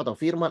 Alkitab atau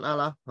firman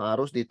Allah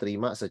harus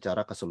diterima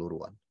secara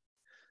keseluruhan.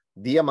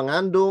 Dia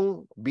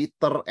mengandung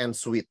bitter and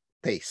sweet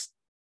taste.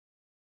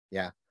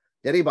 Ya.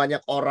 Jadi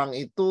banyak orang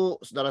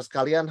itu, saudara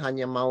sekalian,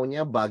 hanya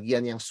maunya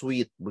bagian yang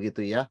sweet,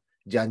 begitu ya,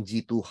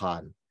 janji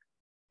Tuhan.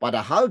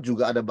 Padahal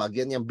juga ada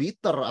bagian yang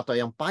bitter atau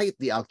yang pahit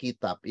di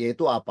Alkitab,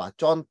 yaitu apa?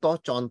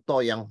 Contoh-contoh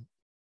yang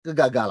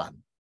kegagalan.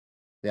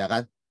 Ya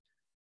kan?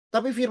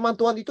 Tapi firman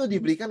Tuhan itu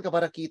diberikan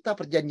kepada kita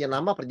perjanjian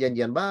lama,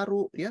 perjanjian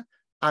baru, ya.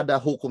 Ada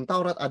hukum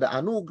Taurat, ada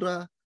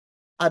anugerah,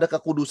 ada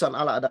kekudusan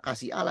Allah, ada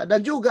kasih Allah,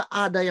 dan juga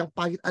ada yang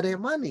pahit, ada yang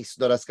manis,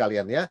 saudara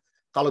sekalian ya.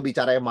 Kalau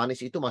bicara yang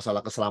manis itu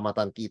masalah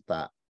keselamatan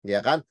kita,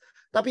 ya kan?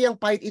 Tapi yang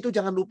pahit itu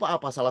jangan lupa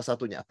apa salah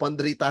satunya?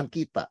 Penderitaan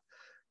kita.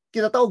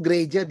 Kita tahu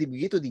gereja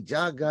begitu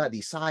dijaga,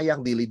 disayang,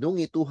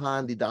 dilindungi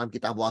Tuhan di dalam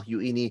kitab Wahyu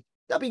ini.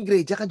 Tapi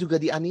gereja kan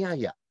juga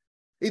dianiaya.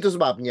 Itu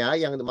sebabnya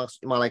yang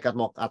malaikat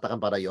mau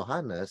katakan pada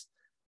Yohanes,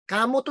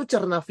 kamu tuh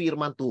cerna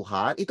firman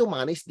Tuhan, itu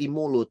manis di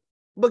mulut.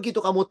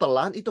 Begitu kamu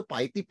telan, itu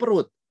pahit di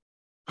perut.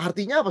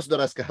 Artinya apa,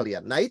 saudara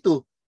sekalian? Nah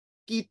itu,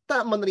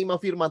 kita menerima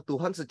firman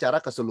Tuhan secara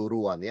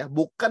keseluruhan ya,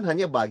 bukan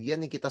hanya bagian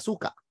yang kita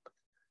suka,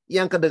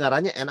 yang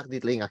kedengarannya enak di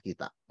telinga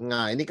kita.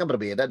 Nah ini kan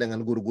berbeda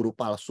dengan guru-guru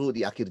palsu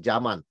di akhir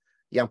zaman,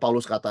 yang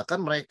Paulus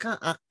katakan mereka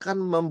akan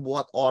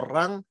membuat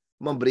orang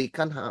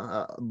memberikan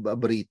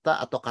berita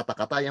atau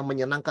kata-kata yang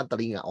menyenangkan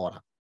telinga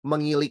orang,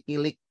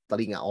 mengilik-ngilik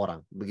telinga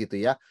orang, begitu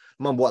ya,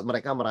 membuat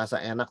mereka merasa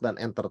enak dan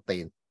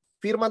entertain.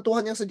 Firman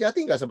Tuhan yang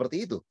sejati nggak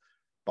seperti itu.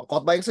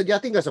 Khotbah yang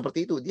sejati nggak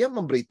seperti itu. Dia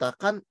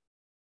memberitakan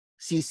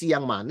sisi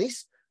yang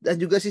manis dan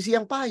juga sisi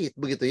yang pahit,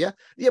 begitu ya.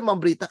 Dia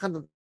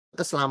memberitakan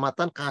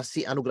keselamatan,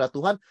 kasih, anugerah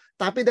Tuhan,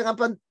 tapi dengan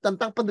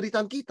tentang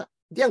penderitaan kita.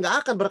 Dia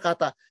nggak akan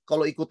berkata,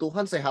 kalau ikut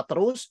Tuhan sehat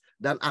terus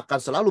dan akan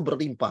selalu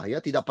berlimpah, ya,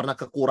 tidak pernah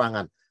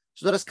kekurangan.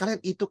 Saudara sekalian,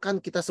 itu kan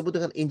kita sebut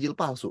dengan Injil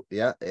palsu,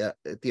 ya,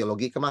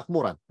 teologi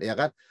kemakmuran, ya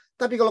kan.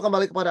 Tapi kalau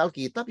kembali kepada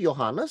Alkitab,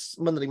 Yohanes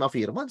menerima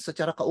firman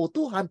secara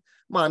keutuhan,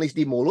 manis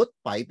di mulut,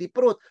 pahit di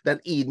perut.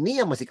 Dan ini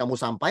yang mesti kamu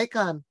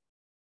sampaikan.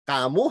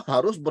 Kamu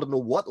harus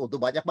bernubuat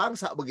untuk banyak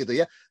bangsa, begitu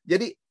ya.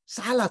 Jadi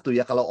salah tuh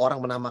ya kalau orang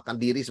menamakan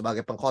diri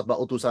sebagai pengkhotbah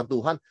utusan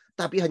Tuhan,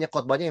 tapi hanya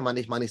khotbahnya yang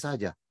manis-manis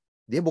saja.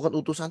 Dia bukan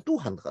utusan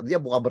Tuhan, dia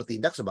bukan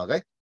bertindak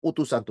sebagai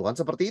utusan Tuhan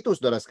seperti itu,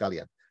 saudara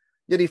sekalian.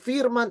 Jadi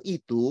firman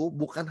itu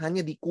bukan hanya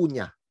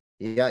dikunyah,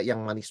 ya,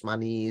 yang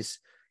manis-manis,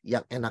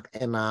 yang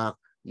enak-enak,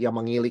 yang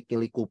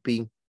mengilik-ilik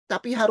kuping,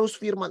 tapi harus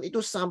firman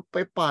itu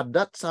sampai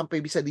padat,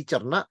 sampai bisa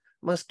dicerna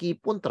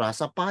meskipun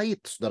terasa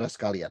pahit, saudara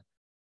sekalian.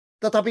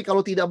 Tetapi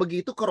kalau tidak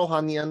begitu,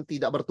 kerohanian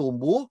tidak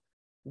bertumbuh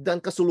dan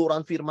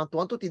keseluruhan firman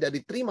Tuhan itu tidak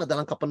diterima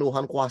dalam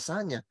kepenuhan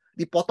kuasanya,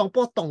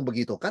 dipotong-potong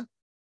begitu kan?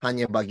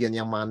 Hanya bagian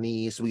yang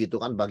manis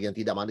begitu kan, bagian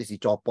tidak manis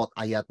dicopot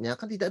ayatnya,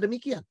 kan tidak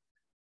demikian.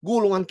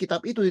 Gulungan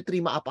kitab itu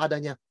diterima apa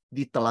adanya,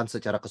 ditelan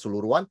secara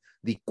keseluruhan,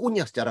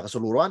 dikunyah secara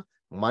keseluruhan,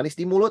 manis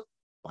di mulut,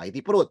 pahit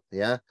di perut,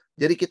 ya.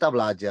 Jadi kita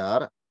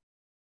belajar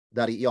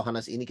dari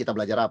Yohanes ini, kita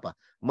belajar apa?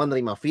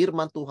 Menerima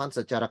firman Tuhan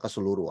secara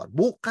keseluruhan,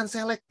 bukan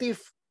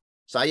selektif.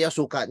 Saya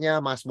sukanya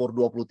Mazmur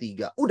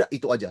 23. Udah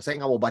itu aja, saya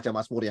nggak mau baca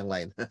Mazmur yang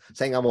lain.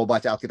 Saya nggak mau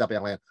baca Alkitab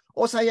yang lain.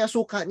 Oh, saya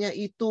sukanya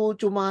itu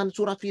cuman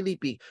surat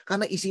Filipi,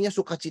 karena isinya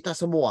sukacita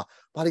semua.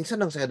 Paling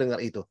senang saya dengar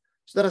itu.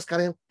 Saudara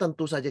sekalian,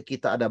 tentu saja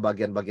kita ada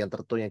bagian-bagian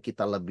tertentu yang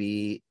kita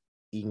lebih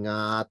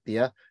ingat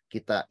ya.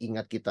 Kita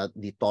ingat, kita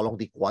ditolong,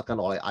 dikuatkan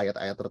oleh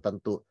ayat-ayat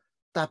tertentu.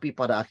 Tapi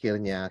pada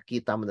akhirnya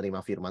kita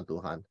menerima firman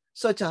Tuhan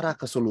secara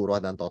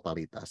keseluruhan dan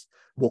totalitas,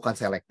 bukan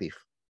selektif.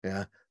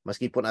 Ya,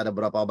 meskipun ada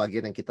beberapa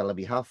bagian yang kita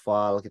lebih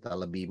hafal, kita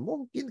lebih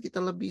mungkin kita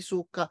lebih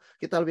suka,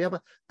 kita lebih apa,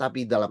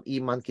 tapi dalam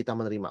iman kita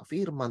menerima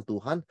firman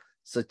Tuhan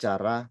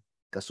secara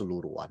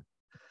keseluruhan.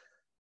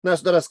 Nah,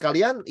 saudara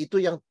sekalian, itu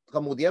yang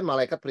kemudian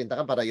malaikat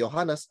perintahkan pada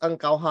Yohanes,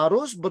 engkau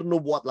harus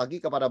bernubuat lagi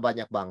kepada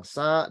banyak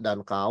bangsa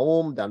dan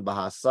kaum dan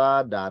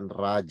bahasa dan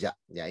raja.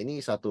 Ya, ini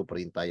satu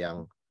perintah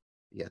yang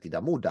ya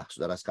tidak mudah,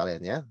 saudara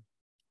sekalian ya.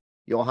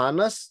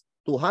 Yohanes,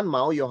 Tuhan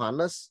mau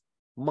Yohanes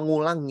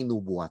mengulangi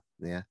nubuat,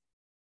 ya.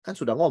 Kan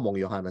sudah ngomong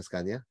Yohanes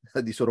kan ya,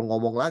 disuruh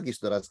ngomong lagi,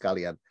 saudara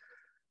sekalian.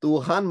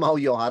 Tuhan mau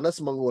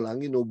Yohanes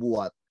mengulangi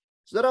nubuat.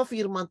 Saudara,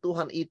 firman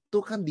Tuhan itu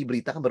kan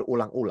diberitakan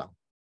berulang-ulang.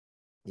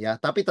 Ya,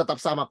 tapi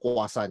tetap sama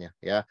kuasanya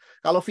ya.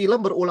 Kalau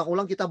film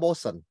berulang-ulang kita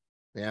bosen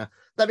ya.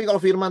 Tapi kalau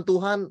firman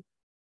Tuhan,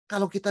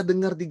 kalau kita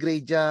dengar di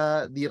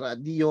gereja, di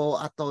radio,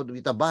 atau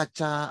kita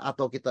baca,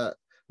 atau kita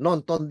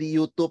nonton di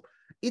YouTube,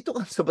 itu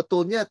kan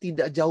sebetulnya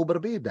tidak jauh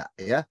berbeda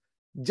ya.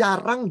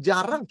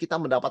 Jarang-jarang kita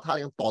mendapat hal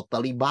yang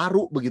totally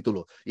baru begitu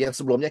loh.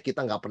 Yang sebelumnya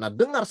kita nggak pernah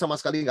dengar sama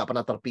sekali, nggak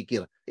pernah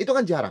terpikir. Itu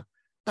kan jarang.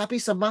 Tapi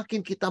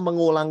semakin kita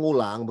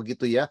mengulang-ulang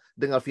begitu ya,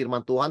 dengar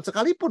firman Tuhan,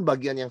 sekalipun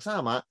bagian yang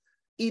sama,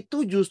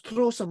 itu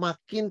justru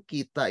semakin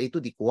kita itu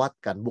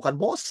dikuatkan, bukan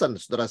bosen,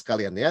 saudara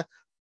sekalian ya.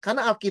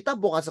 Karena Alkitab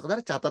bukan sekedar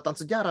catatan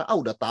sejarah.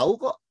 Udah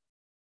tahu kok.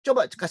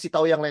 Coba kasih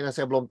tahu yang lain yang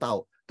saya belum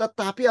tahu.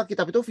 Tetapi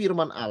Alkitab itu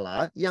firman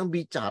Allah yang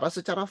bicara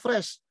secara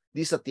fresh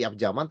di setiap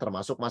zaman,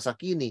 termasuk masa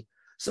kini.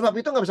 Sebab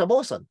itu nggak bisa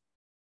bosen.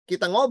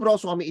 Kita ngobrol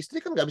suami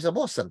istri kan nggak bisa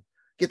bosen.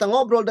 Kita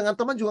ngobrol dengan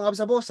teman juga nggak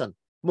bisa bosen.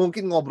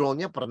 Mungkin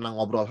ngobrolnya pernah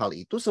ngobrol hal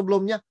itu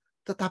sebelumnya,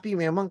 Tetapi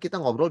memang kita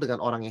ngobrol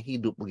dengan orang yang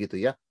hidup begitu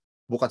ya.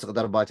 Bukan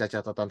sekedar baca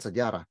catatan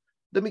sejarah.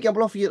 Demikian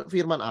pula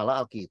firman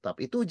Allah Alkitab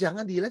itu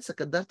jangan dilihat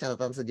sekedar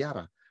catatan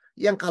sejarah.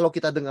 Yang kalau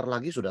kita dengar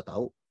lagi sudah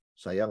tahu,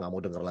 saya nggak mau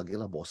dengar lagi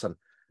lah, bosan.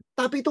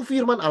 Tapi itu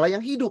firman Allah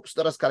yang hidup,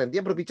 saudara sekalian.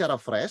 Dia berbicara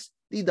fresh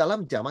di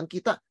dalam zaman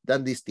kita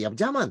dan di setiap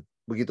zaman.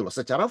 Begitu loh,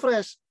 secara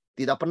fresh.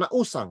 Tidak pernah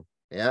usang.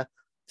 Ya.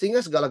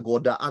 Sehingga segala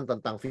godaan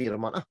tentang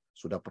firman,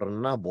 sudah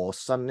pernah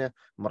bosannya,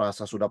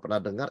 merasa sudah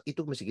pernah dengar,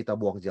 itu mesti kita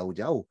buang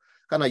jauh-jauh.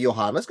 Karena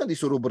Yohanes kan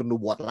disuruh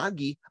bernubuat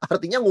lagi.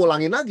 Artinya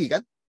ngulangin lagi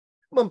kan.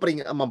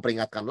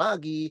 Memperingatkan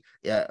lagi,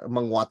 ya,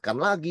 menguatkan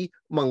lagi,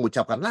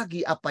 mengucapkan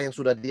lagi apa yang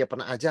sudah dia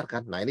pernah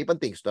ajarkan. Nah, ini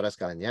penting, saudara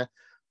sekalian ya.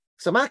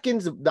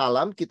 Semakin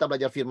dalam kita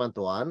belajar firman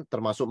Tuhan,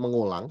 termasuk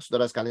mengulang,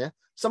 saudara sekalian,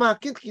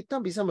 semakin kita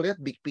bisa melihat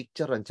big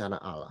picture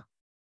rencana Allah.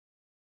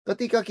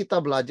 Ketika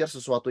kita belajar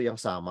sesuatu yang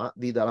sama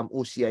di dalam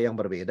usia yang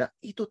berbeda,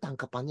 itu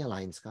tangkapannya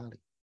lain sekali.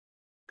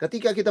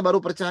 Ketika kita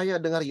baru percaya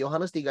dengar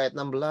Yohanes 3 ayat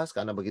 16,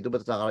 karena begitu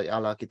besar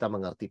Allah kita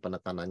mengerti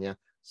penekanannya,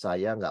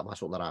 saya nggak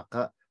masuk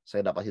neraka,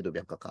 saya dapat hidup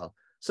yang kekal.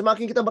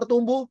 Semakin kita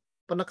bertumbuh,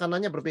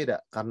 penekanannya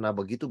berbeda. Karena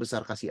begitu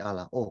besar kasih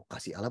Allah. Oh,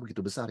 kasih Allah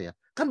begitu besar ya.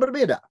 Kan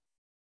berbeda.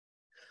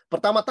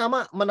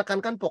 Pertama-tama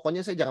menekankan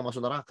pokoknya saya jangan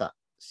masuk neraka.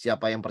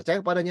 Siapa yang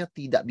percaya kepadanya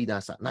tidak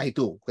binasa. Nah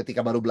itu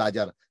ketika baru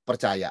belajar,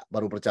 percaya,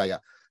 baru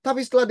percaya. Tapi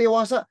setelah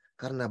dewasa,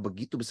 karena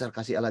begitu besar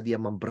kasih Allah dia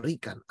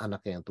memberikan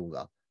anaknya yang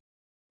tunggal.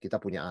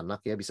 Kita punya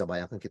anak ya, bisa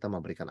bayangkan kita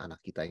memberikan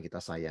anak kita yang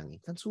kita sayangi.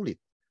 Kan sulit.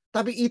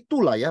 Tapi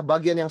itulah ya,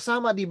 bagian yang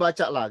sama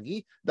dibaca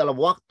lagi dalam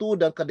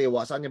waktu dan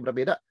kedewasaan yang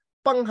berbeda.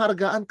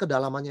 Penghargaan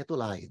kedalamannya itu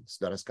lain,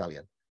 saudara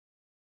sekalian.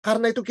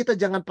 Karena itu kita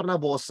jangan pernah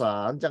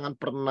bosan, jangan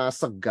pernah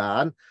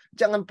segan,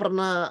 jangan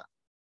pernah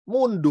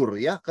mundur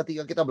ya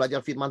ketika kita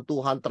belajar firman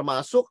Tuhan,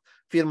 termasuk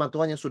firman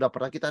Tuhan yang sudah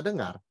pernah kita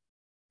dengar.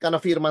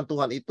 Karena firman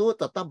Tuhan itu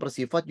tetap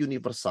bersifat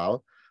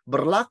universal,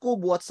 berlaku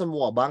buat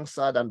semua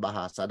bangsa dan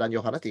bahasa. Dan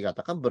Yohanes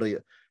dikatakan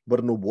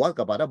bernubuat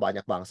kepada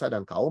banyak bangsa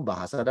dan kaum,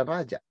 bahasa dan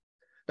raja.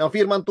 Dan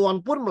firman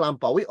Tuhan pun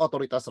melampaui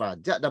otoritas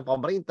raja dan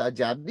pemerintah.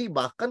 Jadi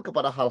bahkan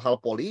kepada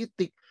hal-hal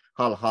politik,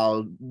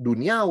 hal-hal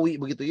duniawi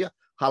begitu ya,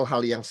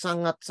 hal-hal yang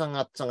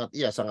sangat-sangat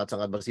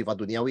bersifat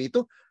duniawi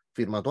itu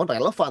firman Tuhan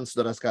relevan,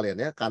 saudara sekalian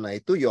ya. Karena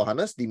itu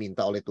Yohanes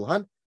diminta oleh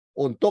Tuhan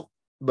untuk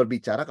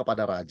berbicara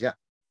kepada raja,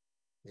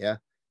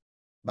 ya,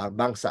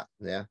 bangsa,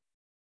 ya.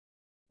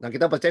 Nah,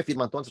 kita percaya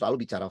firman Tuhan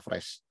selalu bicara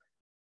fresh.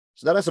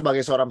 Saudara,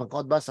 sebagai seorang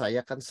pengkhotbah,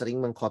 saya kan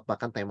sering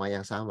mengkhotbahkan tema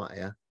yang sama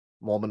ya.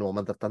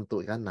 Momen-momen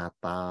tertentu kan,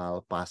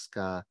 Natal,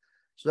 Paskah.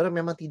 Saudara,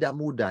 memang tidak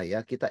mudah ya,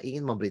 kita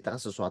ingin memberitakan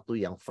sesuatu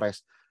yang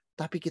fresh.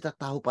 Tapi kita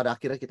tahu pada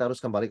akhirnya kita harus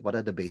kembali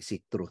kepada the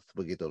basic truth,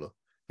 begitu loh.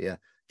 Ya,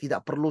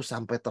 tidak perlu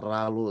sampai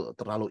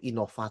terlalu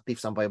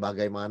inovatif sampai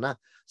bagaimana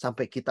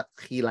sampai kita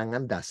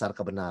kehilangan dasar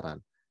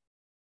kebenaran.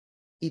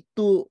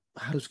 Itu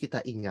harus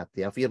kita ingat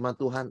ya, firman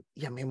Tuhan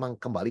ya memang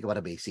kembali kepada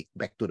basic,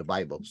 back to the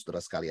Bible,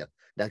 saudara sekalian.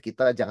 Dan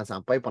kita jangan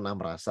sampai pernah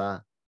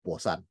merasa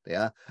bosan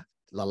ya,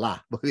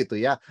 lelah begitu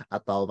ya,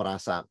 atau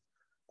merasa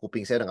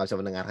kuping saya udah nggak bisa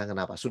mendengarkan,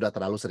 kenapa? Sudah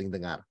terlalu sering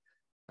dengar.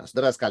 Nah,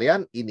 saudara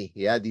sekalian, ini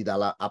ya di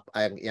dalam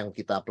apa yang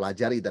kita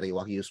pelajari dari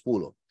Wahyu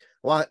 10.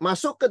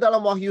 Masuk ke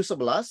dalam Wahyu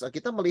 11,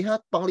 kita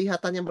melihat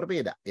penglihatan yang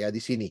berbeda ya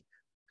di sini.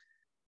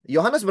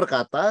 Yohanes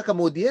berkata,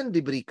 kemudian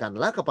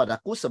diberikanlah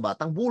kepadaku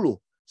sebatang bulu,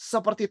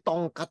 seperti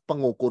tongkat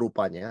pengukur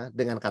rupanya,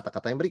 dengan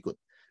kata-kata yang berikut.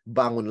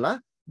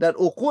 Bangunlah dan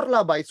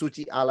ukurlah bait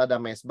suci Allah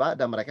dan mezbah,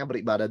 dan mereka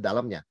beribadah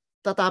dalamnya.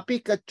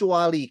 Tetapi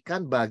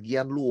kecualikan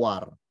bagian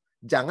luar.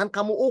 Jangan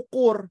kamu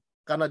ukur,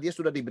 karena dia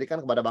sudah diberikan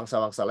kepada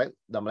bangsa-bangsa lain,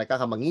 dan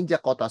mereka akan menginjak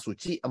kota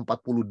suci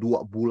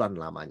 42 bulan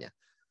lamanya.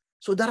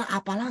 Saudara,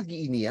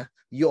 apalagi ini ya,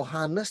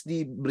 Yohanes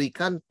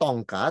diberikan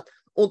tongkat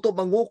untuk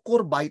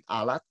mengukur bait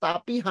Allah,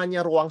 tapi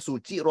hanya ruang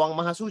suci, ruang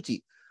maha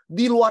suci.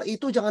 Di luar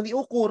itu jangan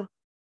diukur,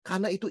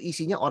 karena itu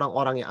isinya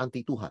orang-orang yang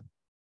anti Tuhan.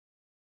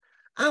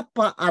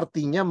 Apa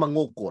artinya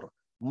mengukur?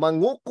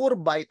 Mengukur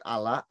bait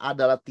Allah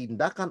adalah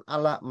tindakan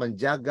Allah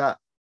menjaga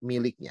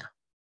miliknya.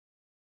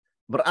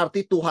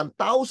 Berarti Tuhan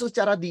tahu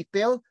secara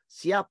detail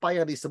siapa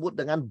yang disebut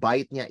dengan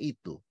baitnya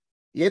itu.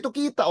 Yaitu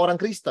kita orang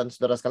Kristen,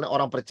 saudara sekalian,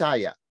 orang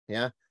percaya.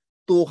 Ya.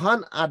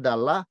 Tuhan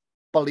adalah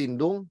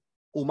pelindung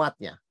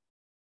umatnya.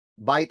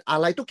 Bait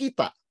Allah itu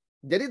kita.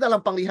 Jadi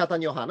dalam penglihatan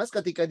Yohanes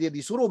ketika dia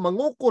disuruh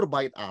mengukur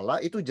bait Allah,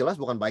 itu jelas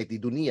bukan bait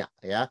di dunia.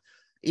 Ya.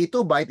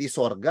 Itu bait di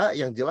sorga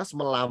yang jelas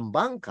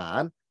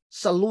melambangkan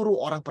seluruh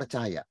orang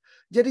percaya.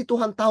 Jadi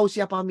Tuhan tahu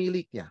siapa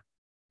miliknya.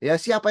 Ya,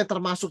 siapa yang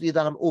termasuk di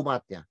dalam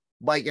umatnya.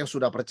 Baik yang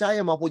sudah percaya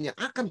maupun yang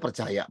akan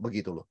percaya,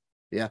 begitu loh.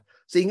 Ya,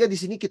 sehingga di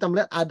sini kita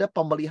melihat ada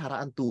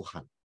pemeliharaan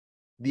Tuhan.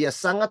 Dia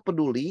sangat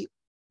peduli,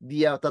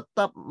 dia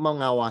tetap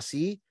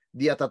mengawasi,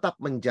 dia tetap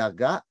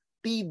menjaga,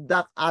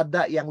 tidak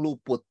ada yang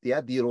luput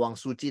ya di ruang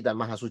suci dan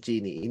maha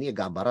suci ini. Ini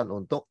gambaran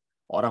untuk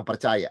orang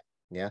percaya,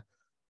 ya.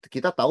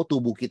 Kita tahu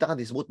tubuh kita kan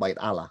disebut bait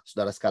Allah,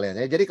 saudara sekalian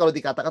ya. Jadi kalau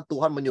dikatakan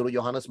Tuhan menyuruh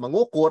Yohanes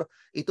mengukur,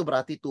 itu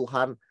berarti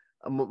Tuhan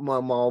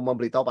mau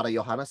memberitahu pada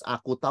Yohanes,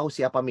 aku tahu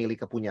siapa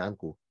milik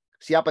kepunyaanku.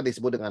 Siapa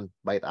disebut dengan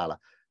bait Allah.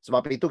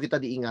 Sebab itu kita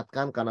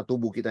diingatkan karena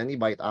tubuh kita ini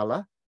bait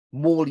Allah,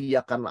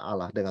 muliakanlah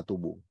Allah dengan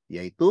tubuh.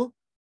 Yaitu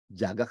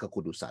jaga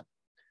kekudusan.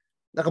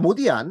 Nah,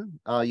 kemudian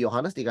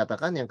Yohanes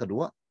dikatakan yang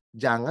kedua,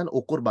 jangan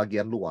ukur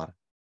bagian luar,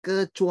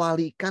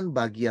 kecualikan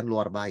bagian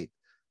luar bait.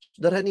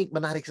 Saudara, ini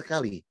menarik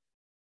sekali.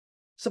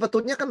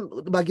 Sebetulnya kan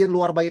bagian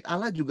luar bait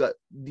Allah juga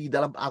di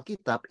dalam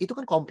Alkitab itu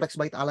kan kompleks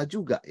bait Allah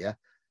juga ya.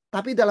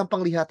 Tapi dalam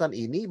penglihatan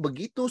ini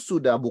begitu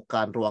sudah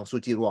bukan ruang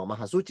suci, ruang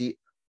maha suci,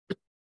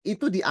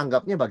 itu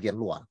dianggapnya bagian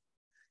luar.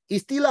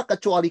 Istilah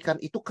kecualikan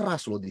itu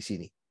keras loh di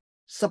sini.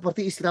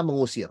 Seperti istilah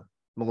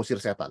mengusir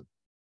setan.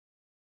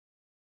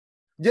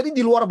 Jadi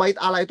di luar bait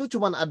Allah itu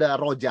cuma ada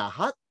roh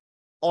jahat,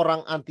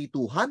 orang anti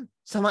Tuhan,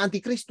 sama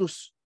anti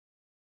Kristus.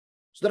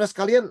 Saudara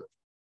sekalian,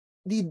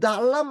 di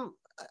dalam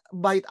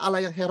bait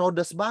Allah yang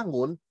Herodes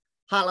bangun,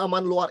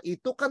 halaman luar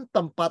itu kan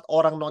tempat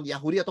orang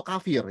non-Yahudi atau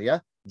kafir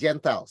ya,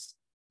 Gentiles.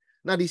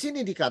 Nah, di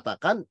sini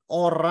dikatakan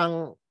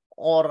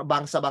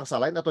bangsa-bangsa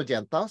lain atau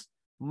Gentiles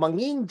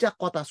menginjak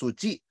kota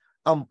suci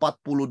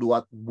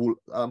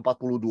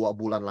 42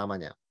 bulan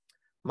lamanya.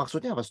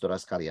 Maksudnya apa, saudara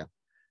sekalian?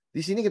 Di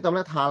sini kita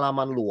melihat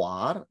halaman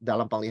luar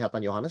dalam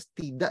penglihatan Yohanes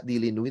tidak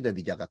dilindungi dan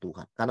dijaga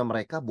Tuhan karena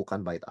mereka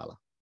bukan bait Allah.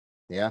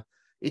 Ya,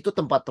 itu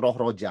tempat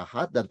roh-roh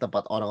jahat dan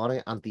tempat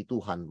orang-orang yang anti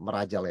Tuhan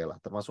merajalela,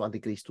 termasuk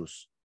anti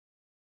Kristus.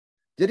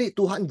 Jadi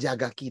Tuhan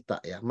jaga kita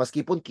ya,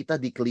 meskipun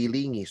kita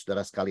dikelilingi,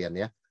 saudara sekalian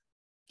ya,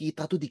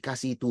 kita tuh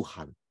dikasihi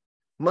Tuhan.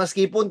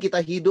 Meskipun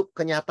kita hidup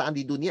kenyataan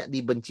di dunia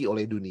dibenci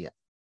oleh dunia.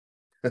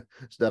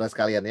 Saudara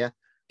sekalian ya,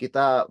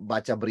 kita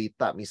baca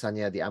berita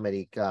misalnya di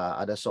Amerika,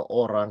 ada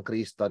seorang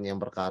Kristen yang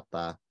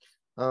berkata,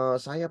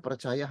 saya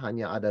percaya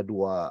hanya ada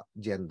 2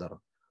 gender,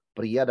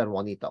 pria dan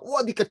wanita.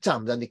 Wah,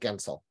 dikecam dan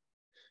di-cancel.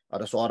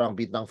 Ada seorang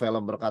bintang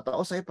film berkata,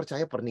 oh saya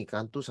percaya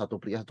pernikahan tuh 1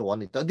 pria 1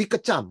 wanita.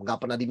 Dikecam, nggak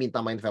pernah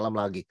diminta main film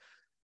lagi.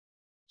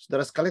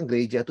 Saudara sekalian,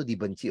 gereja itu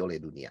dibenci oleh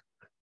dunia.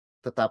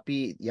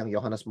 Tetapi yang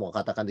Yohanes mau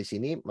katakan di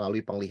sini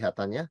melalui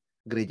penglihatannya,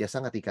 gereja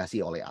sangat dikasihi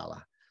oleh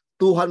Allah.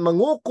 Tuhan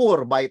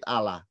mengukur bait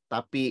Allah,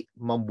 tapi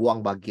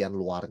membuang bagian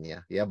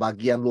luarnya. Ya,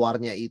 bagian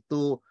luarnya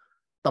itu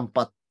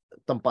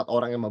tempat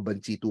orang yang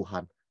membenci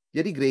Tuhan.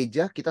 Jadi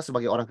gereja, kita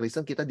sebagai orang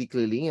Kristen, kita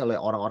dikelilingi oleh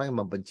orang-orang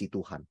yang membenci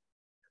Tuhan.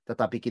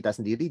 Tetapi kita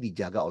sendiri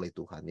dijaga oleh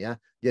Tuhan ya.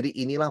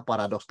 Jadi inilah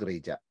paradoks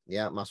gereja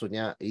ya,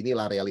 maksudnya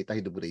inilah realita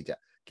hidup gereja.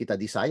 Kita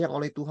disayang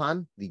oleh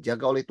Tuhan,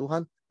 dijaga oleh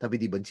Tuhan, tapi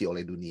dibenci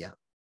oleh dunia.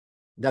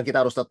 Dan kita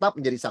harus tetap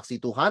menjadi saksi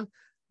Tuhan,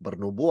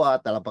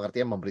 bernubuat dalam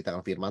pengertian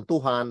memberitakan firman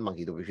Tuhan,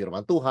 menghidupi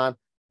firman Tuhan,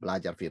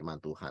 belajar firman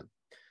Tuhan.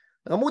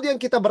 Kemudian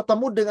kita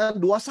bertemu dengan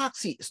 2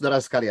 saksi,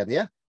 saudara sekalian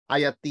ya,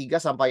 ayat 3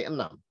 sampai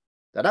 6.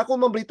 Dan aku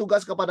memberi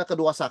tugas kepada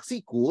kedua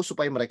saksiku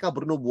supaya mereka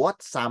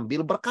bernubuat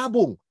sambil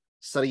berkabung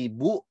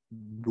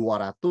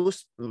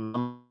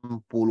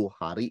 1260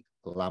 hari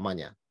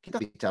lamanya. Kita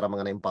bicara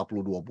mengenai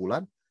 42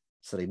 bulan,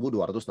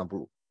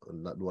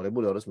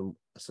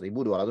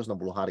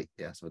 1260 hari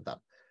ya,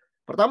 sebentar.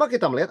 Pertama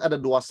kita melihat ada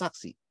 2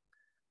 saksi.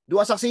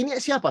 2 saksi ini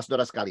siapa,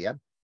 saudara sekalian?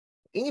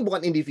 Ini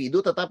bukan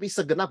individu tetapi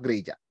segenap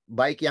gereja,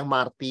 baik yang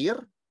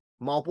martir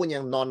maupun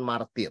yang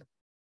non-martir.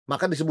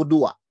 Maka disebut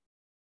 2.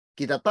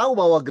 Kita tahu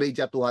bahwa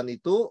gereja Tuhan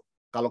itu,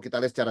 kalau kita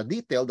lihat secara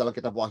detail dalam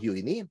kitab Wahyu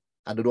ini,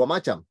 ada 2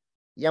 macam.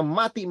 Yang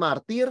mati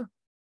martir,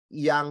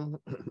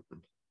 yang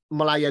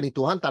melayani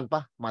Tuhan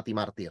tanpa mati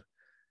martir.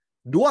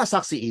 2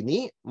 saksi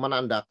ini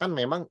menandakan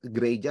memang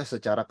gereja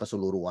secara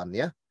keseluruhan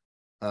ya,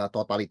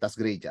 totalitas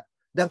gereja.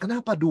 Dan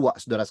kenapa 2,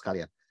 saudara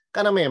sekalian?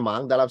 Karena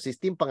memang dalam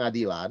sistem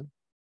pengadilan,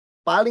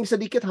 paling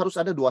sedikit harus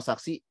ada 2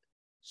 saksi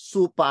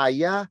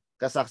supaya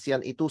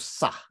kesaksian itu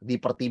sah,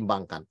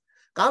 dipertimbangkan.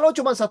 Kalau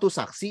cuma 1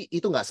 saksi,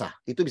 itu nggak sah.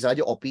 Itu bisa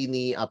aja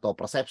opini atau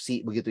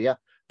persepsi, begitu ya.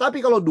 Tapi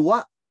kalau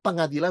 2,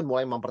 pengadilan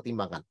mulai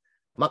mempertimbangkan.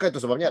 Maka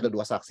itu sebabnya ada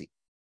 2 saksi.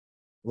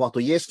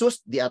 Waktu Yesus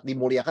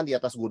dimuliakan di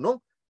atas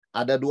gunung,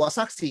 ada 2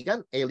 saksi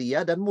kan,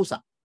 Elia dan Musa.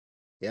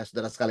 Ya,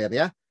 saudara sekalian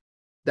ya.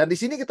 Dan di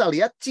sini kita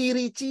lihat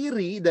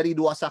ciri-ciri dari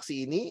 2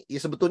 saksi ini, ya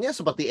sebetulnya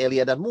seperti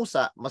Elia dan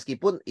Musa,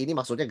 meskipun ini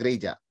maksudnya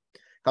gereja.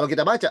 Kalau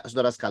kita baca,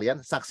 saudara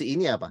sekalian, saksi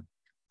ini apa?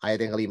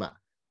 Ayat yang ke-5.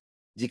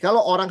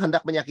 Jikalau orang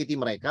hendak menyakiti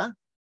mereka,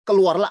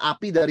 keluarlah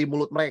api dari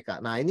mulut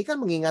mereka. Nah, ini kan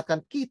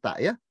mengingatkan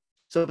kita ya,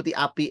 seperti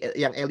api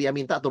yang Elia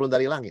minta turun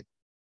dari langit.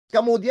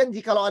 Kemudian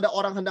jikalau ada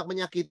orang hendak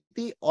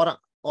menyakiti,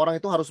 orang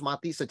itu harus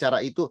mati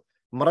secara itu.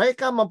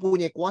 Mereka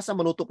mempunyai kuasa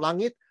menutup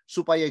langit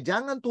supaya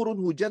jangan turun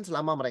hujan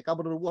selama mereka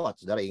bernubuat.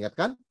 Saudara ingat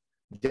kan?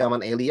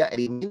 Zaman Elia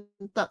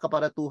minta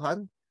kepada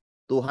Tuhan,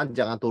 Tuhan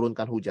jangan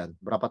turunkan hujan.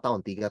 Berapa tahun?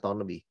 3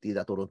 tahun lebih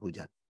tidak turun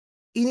hujan.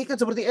 Ini kan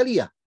seperti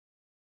Elia.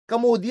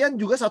 Kemudian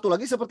juga satu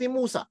lagi seperti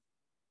Musa.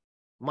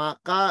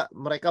 Maka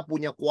mereka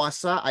punya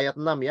kuasa, ayat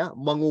 6 ya,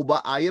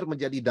 mengubah air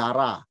menjadi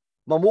darah,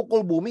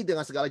 memukul bumi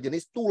dengan segala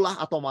jenis tulah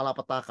atau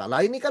malapetaka.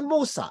 Lah ini kan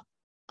Musa,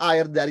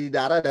 air dari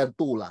darah dan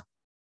tulah.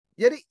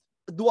 Jadi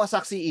 2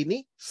 saksi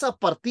ini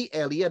seperti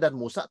Elia dan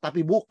Musa,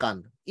 tapi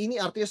bukan.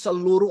 Ini artinya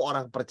seluruh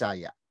orang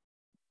percaya.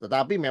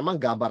 Tetapi memang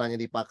gambarannya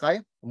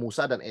dipakai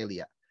Musa dan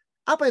Elia.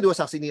 Apa yang 2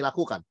 saksi ini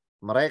lakukan?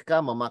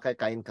 Mereka memakai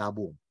kain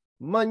kabung,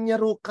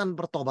 menyerukan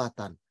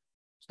pertobatan.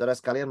 Saudara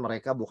sekalian,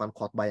 mereka bukan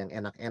khotbah yang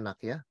enak-enak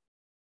ya.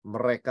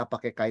 Mereka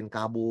pakai kain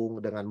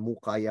kabung dengan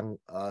muka yang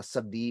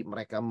sedih.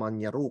 Mereka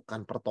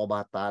menyerukan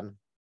pertobatan.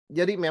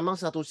 Jadi memang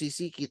satu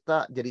sisi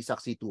kita jadi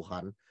saksi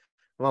Tuhan,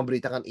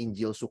 memberitakan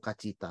Injil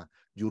sukacita.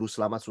 Juru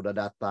selamat sudah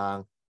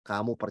datang,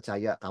 kamu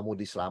percaya, kamu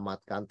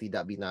diselamatkan,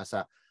 tidak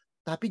binasa.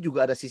 Tapi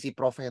juga ada sisi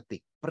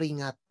profetik,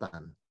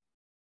 peringatan.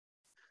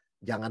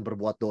 Jangan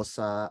berbuat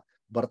dosa,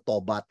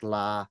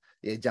 bertobatlah,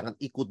 ya jangan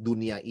ikut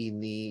dunia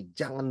ini,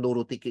 jangan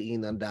nuruti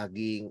keinginan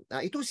daging.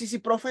 Nah, itu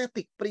sisi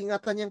profetik,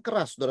 peringatan yang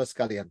keras, saudara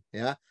sekalian,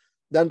 ya.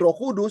 Dan Roh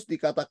Kudus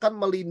dikatakan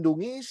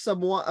melindungi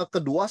semua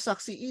kedua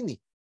saksi ini,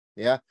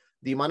 ya.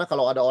 Di mana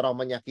kalau ada orang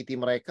menyakiti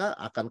mereka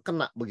akan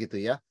kena begitu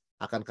ya,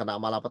 akan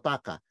kena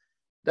malapetaka.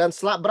 Dan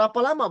berapa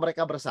lama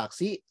mereka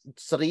bersaksi?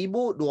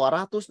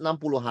 1260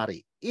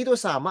 hari. Itu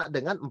sama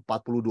dengan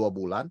 42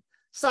 bulan,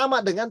 sama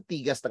dengan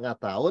 3,5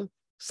 tahun,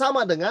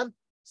 sama dengan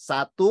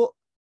 1,5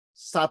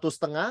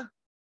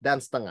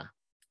 dan setengah.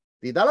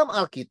 Di dalam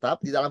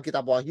Alkitab, di dalam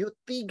kitab Wahyu,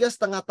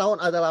 3,5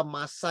 tahun adalah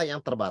masa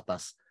yang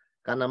terbatas.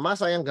 Karena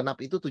masa yang genap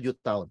itu 7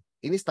 tahun.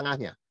 Ini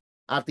setengahnya.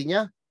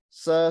 Artinya,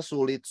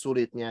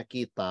 sesulit-sulitnya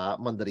kita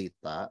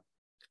menderita,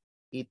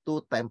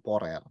 itu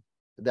temporer.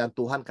 Dan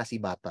Tuhan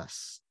kasih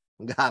batas.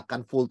 Nggak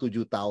akan full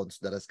 7 tahun,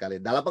 saudara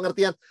sekalian. Dalam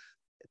pengertian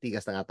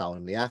 3,5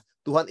 tahun ya.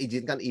 Tuhan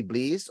izinkan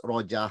iblis,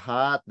 roh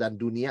jahat, dan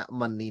dunia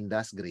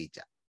menindas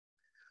gereja.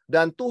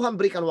 Dan Tuhan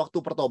berikan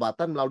waktu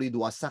pertobatan melalui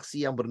 2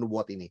 saksi yang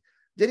bernubuat ini.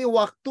 Jadi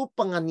waktu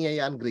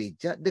penganiayaan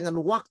gereja dengan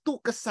waktu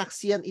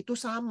kesaksian itu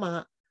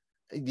sama.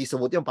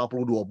 Disebutnya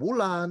 42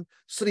 bulan,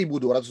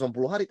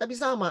 1260 hari, tapi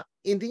sama.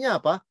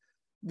 Intinya apa?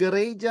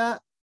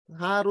 Gereja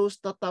harus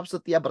tetap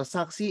setia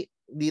bersaksi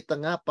di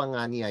tengah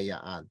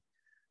penganiayaan.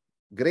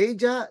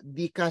 Gereja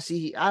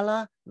dikasihi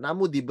Allah,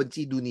 namun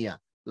dibenci dunia.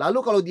 Lalu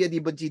kalau dia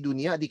dibenci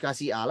dunia,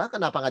 dikasihi Allah,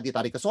 kenapa nggak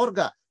ditarik ke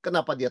sorga?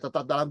 Kenapa dia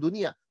tetap dalam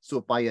dunia?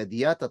 Supaya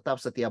dia tetap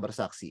setia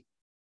bersaksi.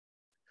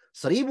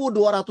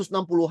 1260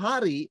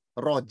 hari,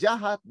 roh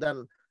jahat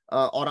dan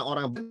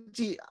orang-orang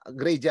benci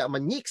gereja,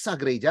 menyiksa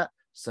gereja.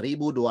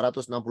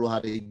 1260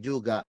 hari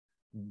juga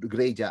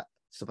gereja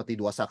seperti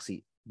 2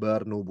 saksi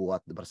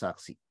bernubuat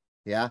bersaksi.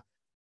 Ya.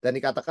 Dan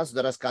dikatakan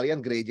saudara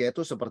sekalian gereja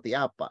itu seperti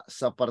apa?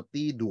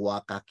 Seperti 2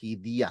 kaki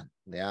dian.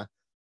 Ya.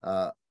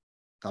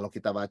 Kalau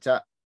kita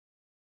baca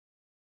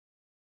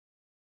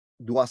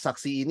 2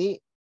 saksi ini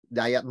di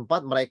ayat 4,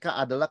 mereka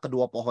adalah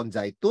kedua pohon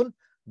zaitun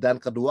dan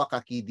kedua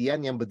kaki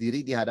dian yang berdiri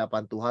di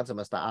hadapan Tuhan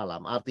semesta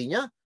alam.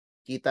 Artinya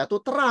kita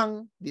itu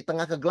terang di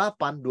tengah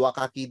kegelapan, 2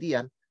 kaki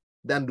dian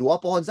dan 2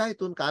 pohon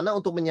zaitun. Karena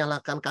untuk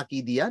menyalakan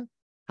kaki dian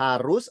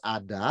harus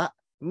ada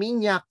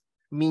minyak.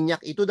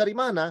 Minyak itu dari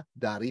mana?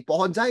 Dari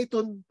pohon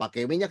zaitun.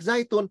 Pakai minyak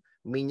zaitun.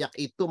 Minyak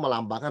itu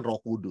melambangkan Roh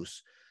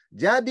Kudus.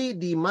 Jadi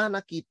di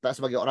mana kita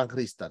sebagai orang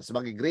Kristen,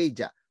 sebagai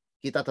gereja,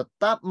 kita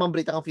tetap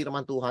memberitakan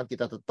firman Tuhan,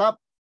 kita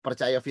tetap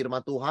percaya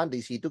firman Tuhan,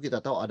 di situ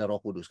kita tahu ada Roh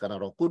Kudus. Karena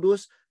Roh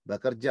Kudus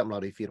bekerja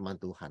melalui firman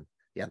Tuhan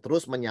yang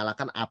terus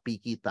menyalakan api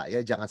kita,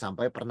 ya, jangan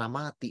sampai pernah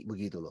mati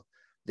begitu loh.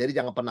 Jadi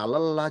jangan pernah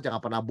lelah, jangan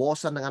pernah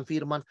bosan dengan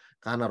firman,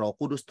 karena Roh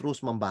Kudus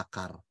terus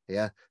membakar,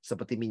 ya,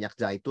 seperti minyak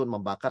zaitun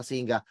membakar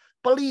sehingga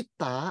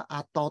pelita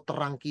atau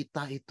terang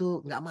kita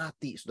itu nggak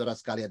mati, saudara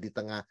sekalian, di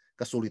tengah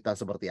kesulitan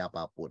seperti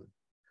apapun.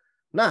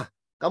 Nah,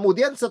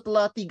 kemudian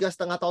setelah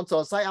 3,5 tahun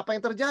selesai, apa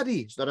yang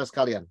terjadi, saudara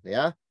sekalian?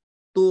 Ya,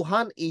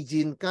 Tuhan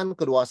izinkan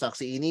kedua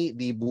saksi ini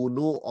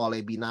dibunuh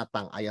oleh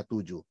binatang, ayat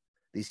 7.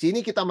 Di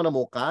sini kita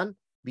menemukan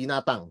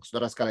binatang,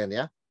 saudara sekalian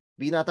ya.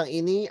 Binatang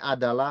ini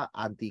adalah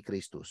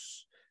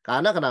antikristus.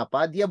 Karena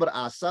kenapa? Dia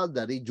berasal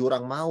dari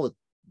jurang maut.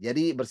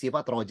 Jadi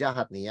bersifat roh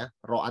jahat nih ya,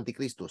 roh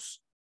antikristus.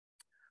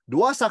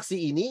 2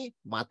 saksi ini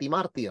mati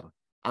martir.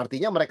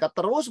 Artinya mereka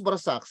terus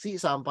bersaksi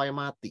sampai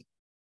mati.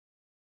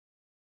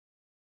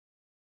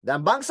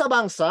 Dan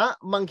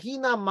bangsa-bangsa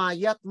menghina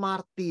mayat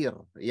martir,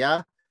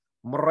 ya.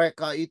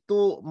 Mereka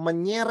itu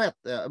menyeret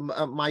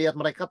mayat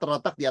mereka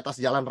terletak di atas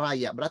jalan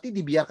raya. Berarti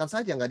dibiarkan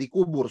saja, nggak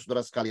dikubur,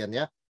 saudara sekalian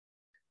ya.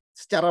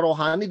 Secara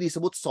rohani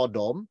disebut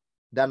Sodom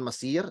dan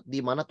Mesir,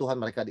 di mana Tuhan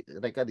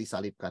mereka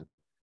disalibkan.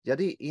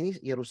 Jadi ini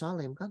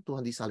Yerusalem kan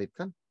Tuhan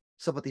disalibkan,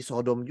 seperti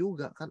Sodom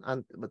juga kan,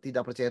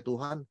 tidak percaya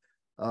Tuhan,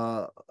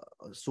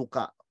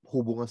 suka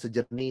hubungan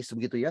sejenis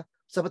begitu ya.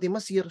 Seperti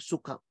Mesir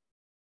suka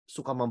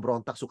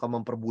memberontak, suka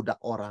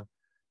memperbudak orang.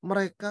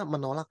 Mereka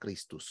menolak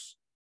Kristus.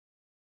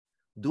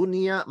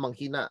 Dunia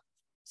menghina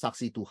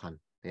saksi Tuhan,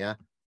 ya.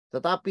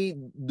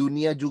 Tetapi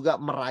dunia juga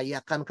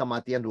merayakan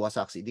kematian 2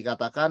 saksi.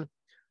 Dikatakan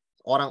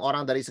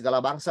orang-orang dari segala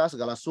bangsa,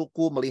 segala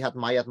suku melihat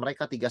mayat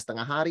mereka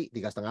 3,5 hari,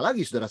 3,5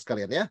 lagi saudara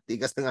sekalian ya,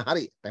 3,5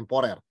 hari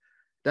temporer.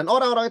 Dan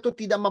orang-orang itu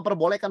tidak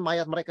memperbolehkan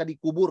mayat mereka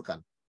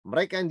dikuburkan.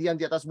 Mereka yang diam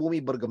di atas bumi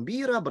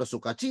bergembira,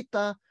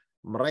 bersukacita.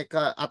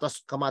 Mereka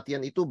atas kematian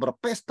itu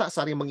berpesta,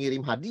 saling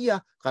mengirim hadiah,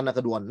 karena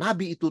kedua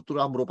nabi itu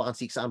telah merupakan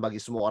siksaan bagi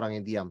semua orang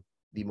yang diam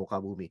di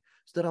muka bumi.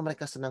 Saudara,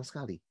 mereka senang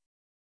sekali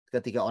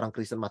ketika orang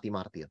Kristen mati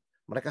martir.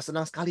 Mereka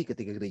senang sekali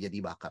ketika gereja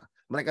dibakar.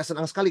 Mereka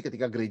senang sekali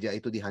ketika gereja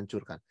itu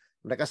dihancurkan.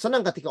 Mereka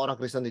senang ketika orang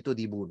Kristen itu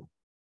dibunuh.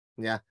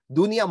 Ya,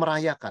 dunia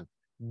merayakan.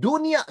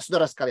 Dunia,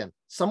 saudara sekalian,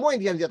 semua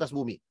yang diam di atas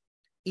bumi.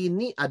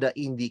 Ini ada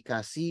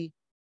indikasi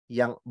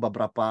yang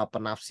beberapa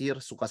penafsir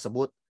suka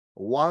sebut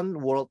one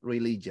world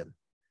religion.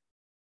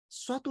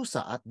 suatu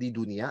saat di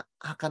dunia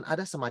akan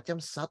ada semacam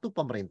satu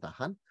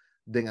pemerintahan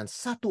dengan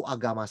satu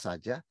agama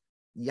saja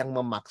yang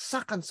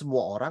memaksakan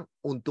semua orang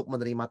untuk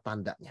menerima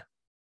tandanya.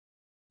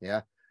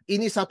 Ya,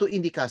 ini satu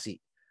indikasi.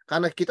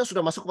 Karena kita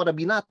sudah masuk kepada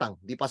binatang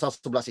di pasal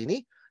 11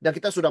 ini, dan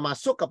kita sudah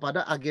masuk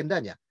kepada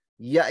agendanya,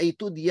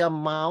 yaitu dia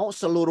mau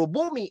seluruh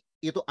bumi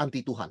itu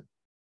anti Tuhan.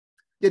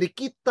 Jadi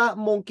kita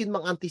mungkin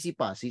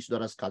mengantisipasi,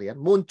 saudara sekalian,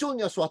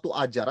 munculnya suatu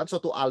ajaran,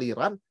 suatu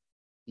aliran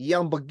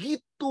yang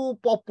begitu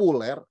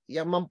populer,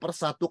 yang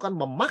mempersatukan,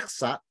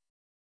 memaksa,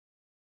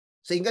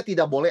 sehingga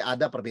tidak boleh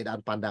ada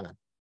perbedaan pandangan.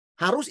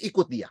 Harus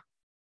ikut dia.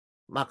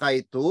 Maka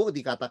itu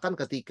dikatakan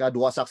ketika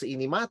dua saksi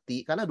ini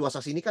mati, karena dua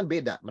saksi ini kan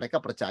beda.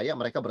 Mereka percaya,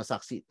 mereka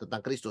bersaksi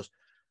tentang Kristus.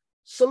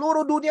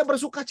 Seluruh dunia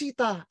bersuka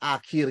cita.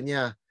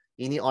 Akhirnya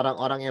ini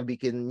orang-orang yang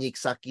bikin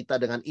nyiksa kita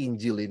dengan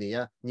Injil ini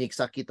ya,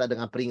 nyiksa kita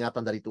dengan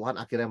peringatan dari Tuhan,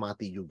 akhirnya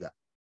mati juga.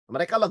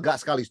 Mereka lega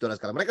sekali, saudara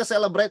sekalian. Mereka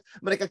celebrate,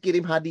 mereka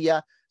kirim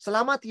hadiah.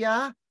 Selamat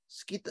ya,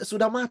 kita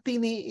sudah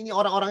mati nih. Ini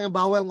orang-orang yang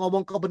bawel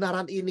ngomong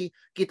kebenaran ini.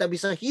 Kita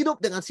bisa hidup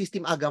dengan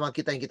sistem agama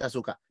kita yang kita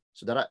suka.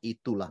 Saudara,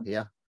 itulah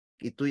ya.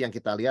 Itu yang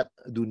kita lihat,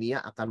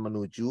 dunia akan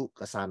menuju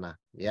ke sana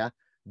ya.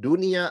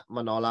 Dunia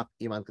menolak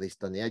iman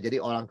Kristen ya.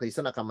 Jadi orang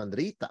Kristen akan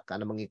menderita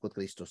karena mengikut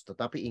Kristus.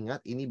 Tetapi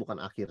ingat, ini bukan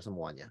akhir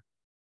semuanya.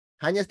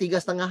 Hanya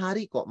 3,5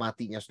 hari kok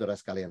matinya, saudara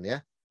sekalian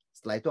ya.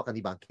 Setelah itu akan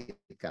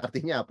dibangkitkan.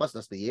 Artinya apa?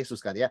 Seperti Yesus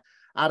kan ya.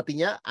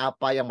 Artinya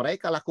apa yang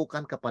mereka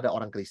lakukan kepada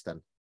orang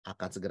Kristen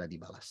akan segera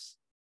dibalas.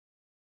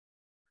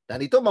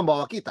 Dan itu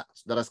membawa kita,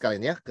 saudara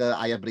sekalian ya, ke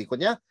ayat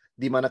berikutnya,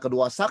 di mana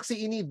kedua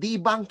saksi ini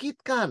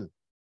dibangkitkan.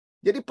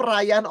 Jadi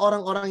perayaan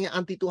orang-orang yang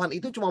anti Tuhan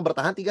itu cuma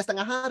bertahan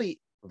 3,5 hari.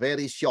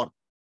 Very short.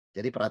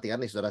 Jadi perhatikan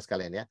nih, saudara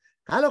sekalian ya.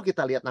 Kalau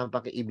kita lihat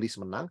nampaknya iblis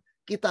menang,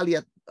 kita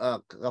lihat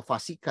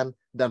kefasikan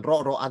dan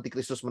roh-roh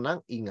antikristus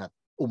menang, ingat,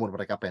 umur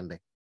mereka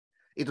pendek.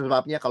 Itu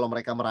sebabnya kalau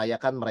mereka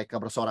merayakan, mereka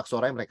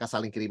bersorak-sorai, mereka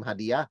saling kirim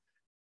hadiah,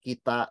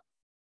 kita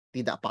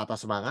tidak patah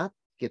semangat,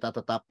 kita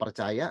tetap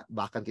percaya,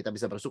 bahkan kita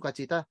bisa bersuka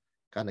cita,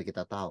 karena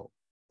kita tahu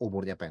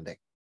umurnya pendek.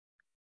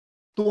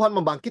 Tuhan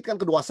membangkitkan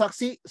kedua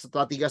saksi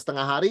setelah 3,5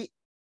 hari,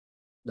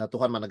 dan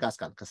Tuhan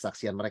menegaskan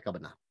kesaksian mereka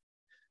benar.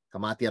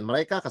 Kematian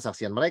mereka,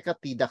 kesaksian mereka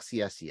tidak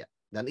sia-sia.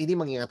 Dan ini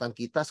mengingatkan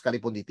kita,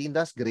 sekalipun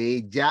ditindas,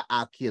 gereja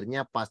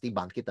akhirnya pasti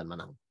bangkit dan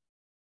menang.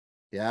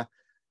 Ya,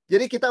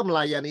 jadi kita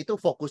melayani itu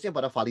fokusnya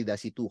pada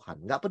validasi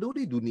Tuhan. Nggak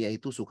peduli dunia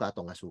itu suka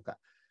atau nggak suka.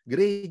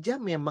 Gereja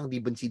memang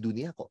dibenci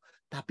dunia kok,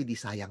 tapi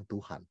disayang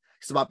Tuhan.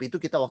 Sebab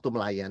itu kita waktu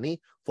melayani,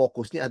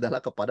 fokusnya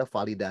adalah kepada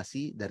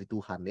validasi dari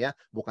Tuhan ya,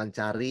 bukan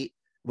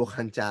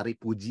cari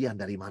pujian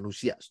dari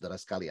manusia, saudara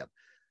sekalian.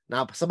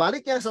 Nah,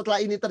 sebaliknya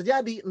setelah ini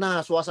terjadi, nah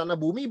suasana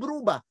bumi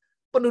berubah.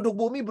 Penduduk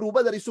bumi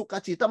berubah dari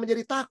sukacita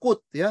menjadi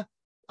takut ya.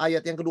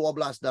 Ayat yang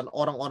ke-12, dan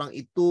orang-orang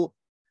itu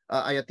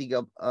ayat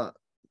 3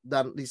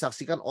 dan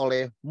disaksikan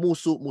oleh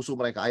musuh-musuh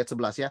mereka, ayat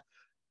 11 ya.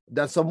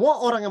 Dan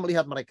semua orang yang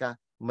melihat mereka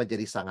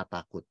menjadi sangat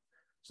takut.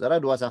 Saudara,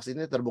 dua saksi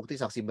ini terbukti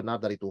saksi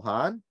benar dari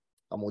Tuhan,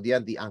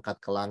 kemudian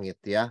diangkat ke langit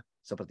ya.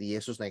 Seperti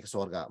Yesus naik ke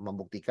surga,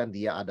 membuktikan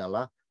dia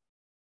adalah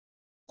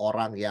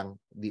orang yang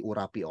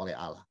diurapi oleh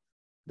Allah.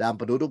 Dan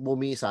penduduk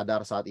bumi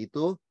sadar saat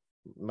itu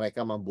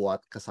mereka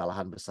membuat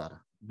kesalahan besar.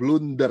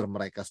 Blunder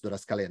mereka, saudara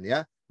sekalian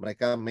ya.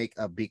 Mereka make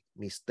a big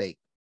mistake.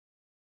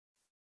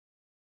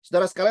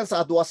 Saudara sekalian,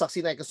 saat dua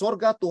saksi naik ke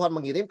surga, Tuhan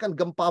mengirimkan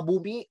gempa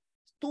bumi,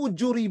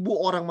 7.000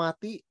 orang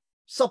mati,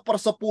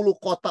 1/10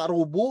 kota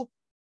rubuh,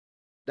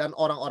 dan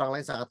orang-orang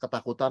lain sangat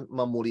ketakutan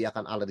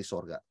memuliakan Allah di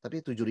surga. Tapi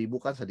 7.000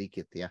 kan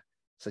sedikit ya,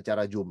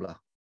 secara jumlah.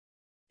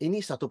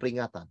 Ini satu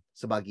peringatan,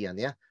 sebagian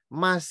ya.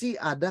 Masih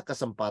ada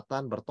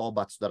kesempatan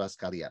bertobat, saudara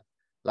sekalian.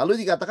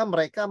 Lalu dikatakan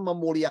mereka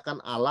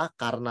memuliakan Allah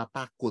karena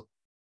takut.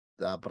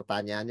 Nah,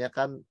 pertanyaannya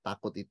kan,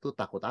 takut itu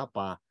takut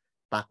apa?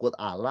 Takut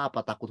Allah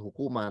apa takut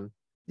hukuman?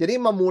 Jadi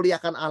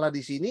memuliakan Allah di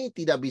sini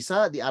tidak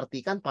bisa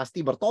diartikan pasti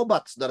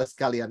bertobat, saudara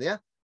sekalian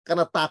ya.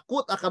 Karena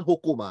takut akan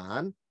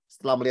hukuman,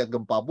 setelah melihat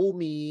gempa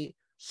bumi,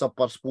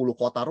 1/10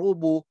 kota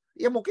rubuh,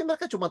 ya mungkin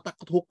mereka cuma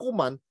takut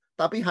hukuman,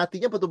 tapi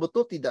hatinya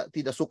betul-betul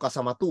tidak suka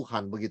sama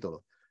Tuhan, begitu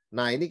loh.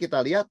 Nah, ini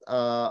kita lihat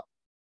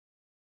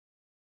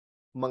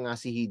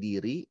mengasihi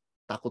diri,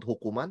 takut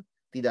hukuman,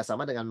 tidak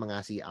sama dengan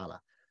mengasihi Allah.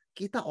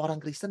 Kita orang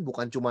Kristen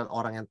bukan cuma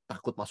orang yang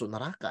takut masuk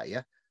neraka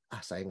ya.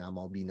 Saya nggak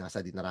mau binasa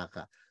di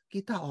neraka.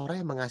 Kita orang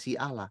yang mengasihi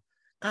Allah.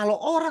 Kalau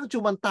orang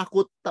cuma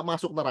takut tak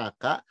masuk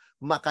neraka,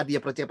 maka dia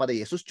percaya pada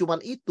Yesus,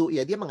 cuman itu,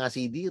 ya dia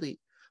mengasihi diri.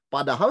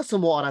 Padahal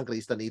semua orang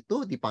Kristen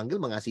itu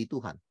dipanggil mengasihi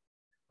Tuhan.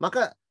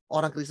 Maka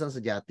orang Kristen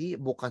sejati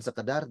bukan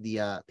sekedar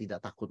dia tidak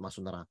takut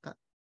masuk neraka,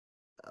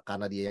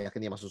 karena dia yakin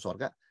dia masuk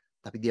surga,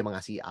 tapi dia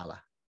mengasihi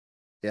Allah.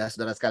 Ya,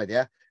 saudara sekalian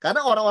ya.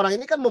 Karena orang-orang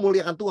ini kan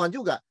memuliakan Tuhan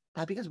juga,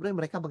 tapi kan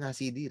sebenarnya mereka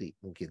mengasihi diri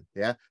mungkin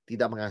ya,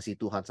 tidak mengasihi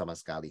Tuhan sama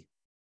sekali.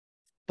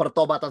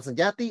 Pertobatan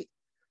sejati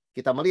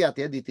kita melihat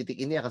ya, di titik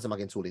ini akan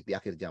semakin sulit di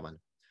akhir zaman.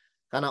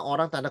 Karena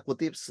orang tanda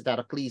kutip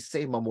secara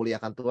klise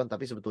memuliakan Tuhan,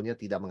 tapi sebetulnya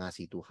tidak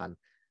mengasihi Tuhan,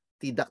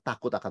 tidak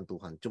takut akan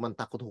Tuhan, cuman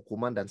takut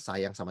hukuman dan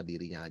sayang sama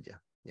dirinya aja.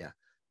 Ya,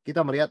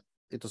 kita melihat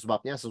itu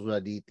sebabnya sesudah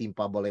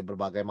ditimpa oleh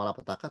berbagai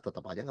malapetaka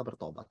tetap aja nggak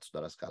bertobat,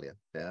 saudara sekalian.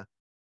 Ya,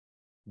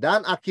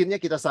 Dan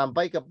akhirnya kita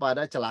sampai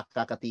kepada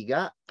celaka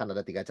ketiga, kan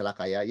ada 3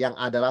 celaka ya, yang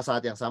adalah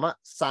saat yang sama,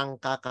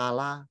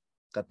 sangkakala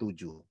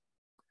ketujuh.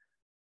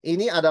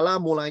 Ini adalah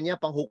mulainya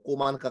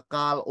penghukuman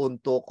kekal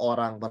untuk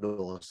orang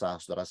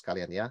berdosa, saudara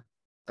sekalian ya.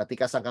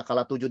 Ketika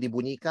sangkakala 7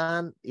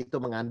 dibunyikan, itu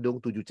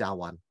mengandung 7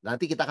 cawan.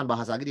 Nanti kita akan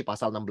bahas lagi di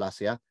pasal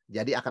 16 ya.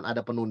 Jadi akan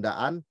ada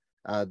penundaan,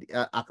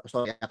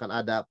 akan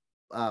ada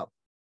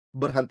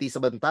berhenti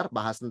sebentar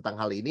bahas tentang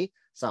hal ini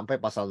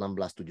sampai pasal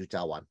 16 7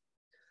 cawan.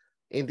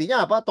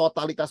 Intinya apa?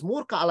 Totalitas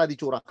murka Allah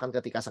dicurahkan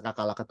ketika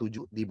sangkakala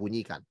ketujuh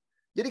dibunyikan.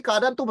 Jadi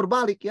keadaan tuh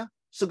berbalik ya.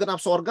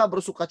 Segenap sorga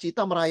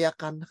bersukacita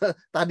merayakan.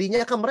 Tadinya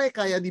kan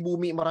mereka yang di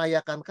bumi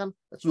merayakan kan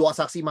 2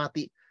 saksi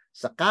mati.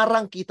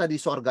 Sekarang kita di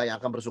sorga yang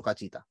akan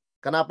bersukacita.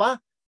 Kenapa?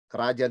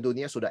 Kerajaan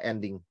dunia sudah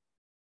ending.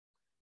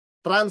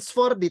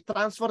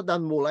 Ditransfer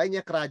dan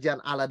mulainya kerajaan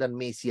Allah dan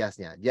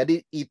Mesiasnya.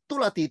 Jadi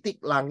itulah titik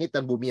langit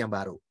dan bumi yang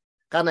baru.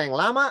 Karena yang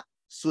lama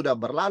sudah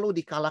berlalu,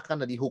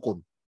 dikalahkan dan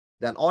dihukum.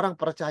 Dan orang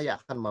percaya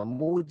akan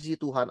memuji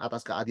Tuhan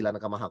atas keadilan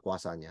dan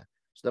kemahakuasanya.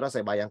 Saudara,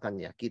 saya bayangkan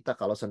ya, kita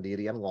kalau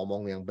sendirian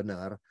ngomong yang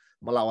benar,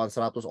 melawan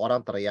 100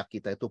 orang teriak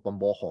kita itu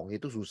pembohong,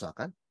 itu susah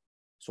kan?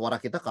 Suara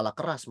kita kalah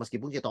keras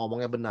meskipun kita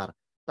ngomongnya benar.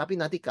 Tapi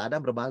nanti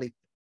keadaan berbalik.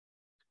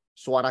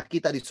 Suara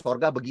kita di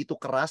sorga begitu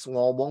keras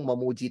ngomong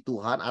memuji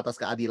Tuhan atas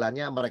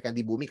keadilannya, mereka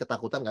di bumi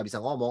ketakutan nggak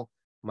bisa ngomong,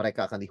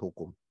 mereka akan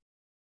dihukum.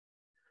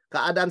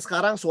 Keadaan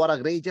sekarang suara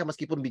gereja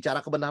meskipun bicara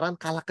kebenaran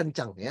kalah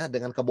kencang ya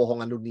dengan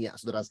kebohongan dunia,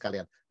 saudara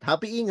sekalian.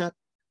 Tapi ingat,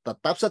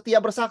 tetap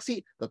setia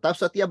bersaksi, tetap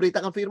setia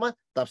beritakan firman,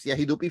 tetap setia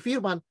hidupi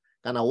firman.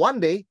 Karena one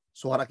day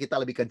suara kita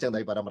lebih kencang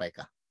daripada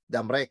mereka.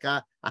 Dan mereka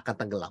akan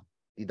tenggelam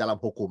di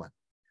dalam hukuman.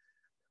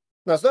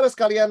 Nah, saudara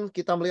sekalian,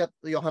 kita melihat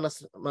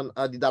Yohanes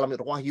di dalam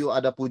Wahyu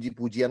ada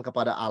puji-pujian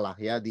kepada Allah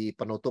ya di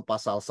penutup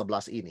pasal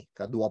 11 ini.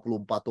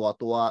 Ke-24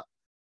 tua-tua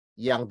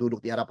yang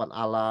duduk di hadapan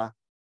Allah,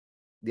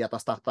 di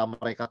atas takhta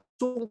mereka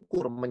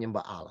sungkur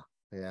menyembah Allah.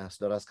 Ya,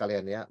 saudara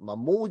sekalian ya,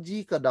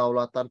 memuji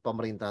kedaulatan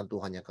pemerintahan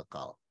Tuhan yang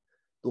kekal.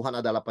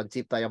 Tuhan adalah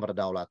pencipta yang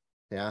berdaulat.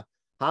 Ya,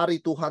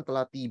 hari Tuhan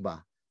telah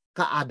tiba.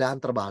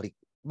 Keadaan terbalik.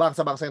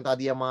 Bangsa-bangsa yang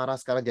tadi yang marah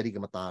sekarang jadi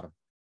gemetar.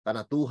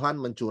 Karena Tuhan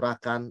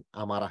mencurahkan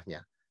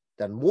amarahnya.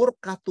 Dan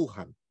murka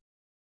Tuhan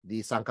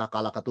di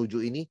sangkakala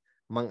ketujuh ini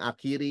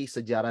mengakhiri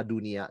sejarah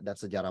dunia dan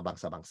sejarah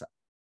bangsa-bangsa.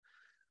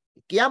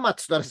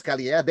 Kiamat, saudara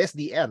sekalian ya, that's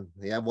the end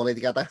ya, boleh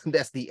dikatakan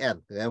that's the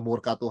end ya,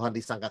 murka Tuhan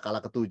di sangkakala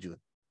ketujuh.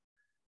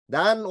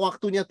 Dan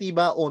waktunya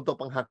tiba untuk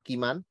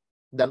penghakiman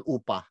dan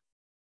upah.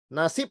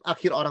 Nasib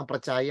akhir orang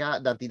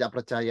percaya dan tidak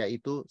percaya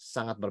itu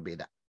sangat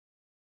berbeda.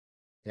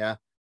 Ya.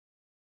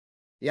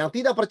 Yang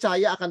tidak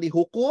percaya akan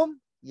dihukum,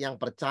 yang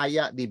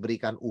percaya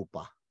diberikan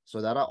upah.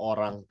 Saudara,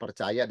 orang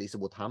percaya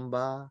disebut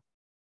hamba,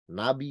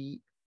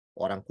 nabi,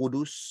 orang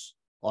kudus,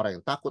 orang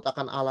yang takut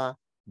akan Allah,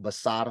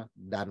 besar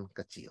dan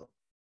kecil.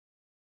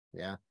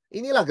 Ya,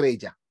 inilah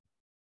gereja.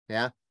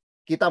 Ya,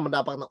 kita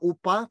mendapatkan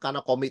upah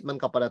karena komitmen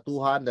kepada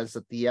Tuhan dan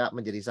setia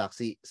menjadi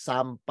saksi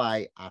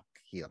sampai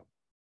akhir.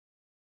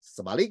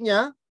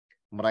 Sebaliknya,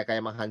 mereka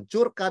yang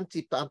menghancurkan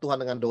ciptaan Tuhan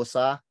dengan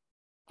dosa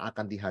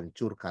akan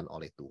dihancurkan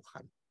oleh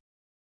Tuhan.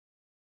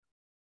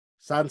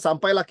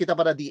 Sampailah kita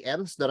pada the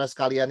end, saudara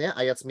sekalian ya,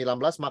 ayat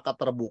 19, maka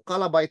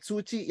terbukalah bait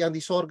suci yang di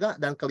sorga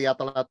dan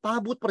kelihatanlah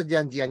tabut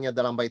perjanjiannya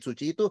dalam bait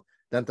suci itu,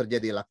 dan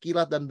terjadilah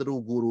kilat dan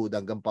deru guru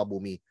dan gempa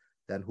bumi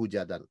dan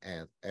hujan dan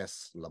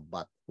es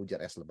lebat,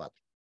 hujan es lebat.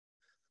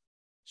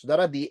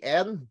 Saudara,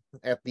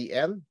 at the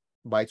end,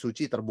 bait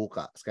suci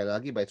terbuka. Sekali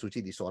lagi, bait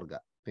suci di sorga.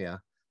 Ya.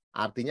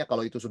 Artinya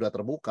kalau itu sudah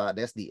terbuka,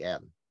 that's the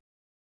end.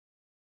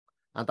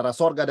 Antara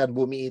sorga dan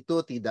bumi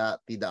itu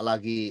tidak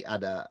lagi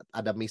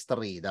ada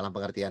misteri dalam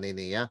pengertian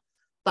ini ya.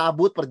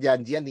 Tabut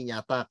perjanjian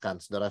dinyatakan,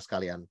 saudara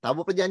sekalian.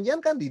 Tabut perjanjian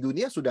kan di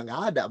dunia sudah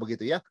nggak ada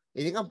begitu ya.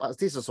 Ini kan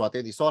pasti sesuatu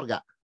yang di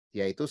sorga,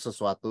 yaitu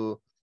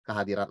sesuatu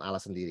kehadiran Allah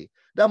sendiri.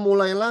 Dan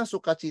mulailah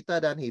sukacita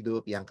dan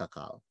hidup yang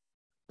kekal.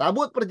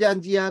 Tabut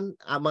perjanjian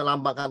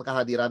melambangkan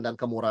kehadiran dan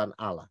kemurahan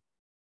Allah.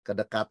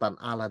 Kedekatan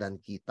Allah dan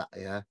kita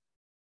ya.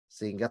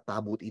 Sehingga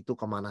tabut itu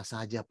kemana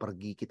saja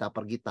pergi, kita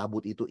pergi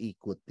tabut itu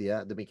ikut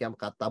ya. Demikian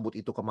tabut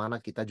itu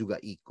kemana kita juga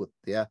ikut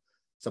ya.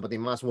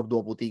 Seperti Mazmur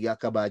 23,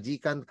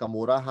 kebajikan,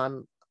 kemurahan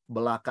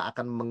belaka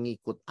akan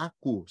mengikut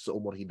aku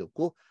seumur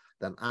hidupku,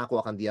 dan aku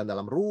akan diam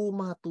dalam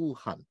rumah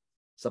Tuhan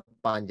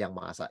sepanjang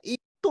masa.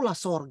 Itulah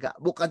sorga,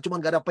 bukan cuma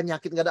gak ada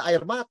penyakit, gak ada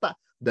air mata.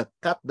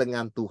 Dekat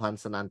dengan Tuhan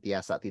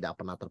senantiasa, tidak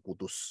pernah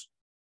terputus.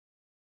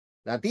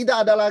 Dan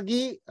tidak ada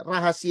lagi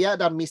rahasia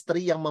dan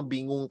misteri yang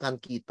membingungkan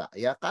kita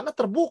ya, karena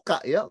terbuka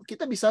ya,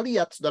 kita bisa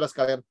lihat saudara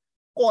sekalian,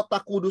 kota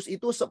kudus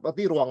itu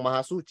seperti ruang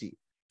maha suci.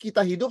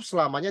 Kita hidup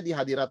selamanya di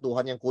hadirat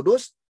Tuhan yang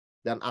kudus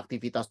dan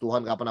aktivitas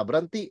Tuhan gak pernah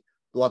berhenti.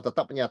 Tuhan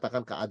tetap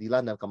menyatakan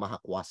keadilan dan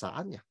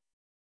kemahakuasaannya.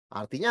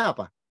 Artinya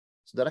apa?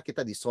 Saudara,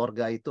 kita di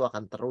sorga itu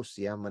akan terus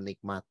ya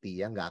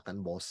menikmati ya, nggak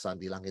akan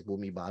bosan di langit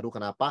bumi baru.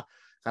 Kenapa?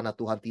 Karena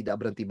Tuhan tidak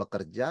berhenti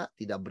bekerja,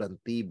 tidak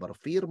berhenti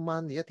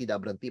berfirman, ya,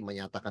 tidak berhenti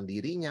menyatakan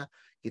dirinya.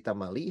 Kita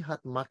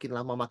melihat makin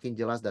lama makin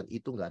jelas dan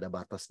itu nggak ada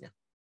batasnya.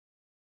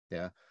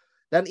 Ya.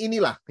 Dan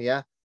inilah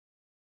ya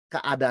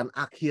keadaan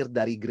akhir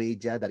dari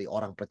gereja, dari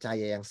orang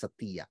percaya yang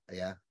setia,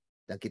 ya.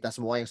 Dan kita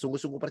semua yang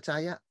sungguh-sungguh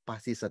percaya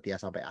pasti setia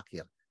sampai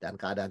akhir. Dan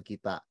keadaan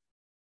kita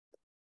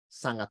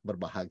sangat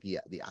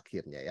berbahagia di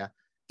akhirnya, ya.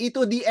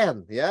 Itu the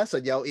end, ya,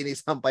 sejauh ini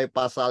sampai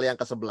pasal yang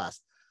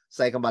ke-11.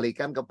 Saya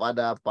kembalikan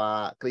kepada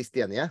Pak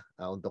Christian, ya,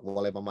 untuk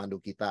boleh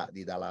memandu kita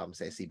di dalam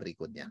sesi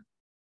berikutnya.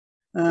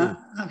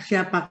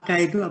 Siapakah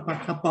itu?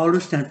 Apakah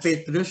Paulus dan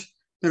Petrus?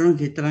 Tolong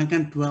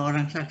diterangkan dua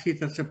orang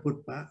saksi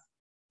tersebut, Pak.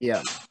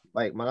 Ya,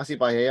 baik. Makasih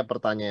Pak Yaya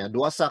pertanyaannya.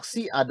 Dua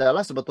saksi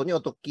adalah sebetulnya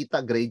untuk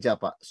kita gereja,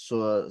 Pak.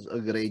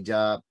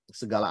 Gereja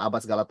segala abad,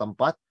 segala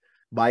tempat.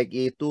 Baik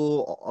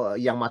itu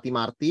yang mati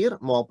martir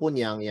maupun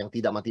yang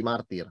tidak mati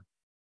martir.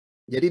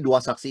 Jadi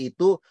dua saksi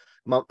itu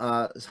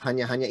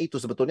hanya itu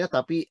sebetulnya,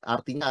 tapi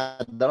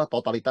artinya adalah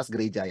totalitas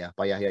gereja, ya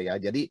Pak Yahya, ya.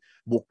 Jadi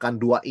bukan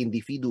dua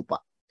individu,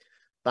 Pak,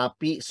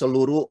 tapi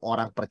seluruh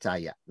orang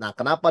percaya. Nah,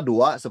 kenapa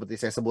dua? Seperti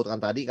saya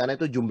sebutkan tadi, karena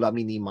itu jumlah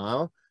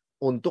minimal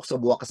untuk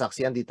sebuah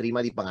kesaksian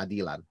diterima di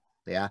pengadilan,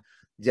 ya.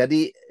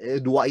 Jadi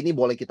dua ini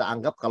boleh kita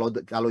anggap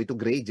kalau itu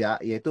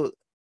gereja, yaitu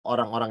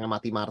orang-orang yang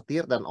mati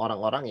martir dan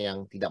orang-orang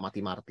yang tidak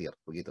mati martir,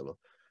 begitu loh.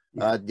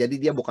 Jadi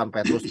dia bukan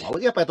Petrus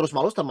Paulus, ya Petrus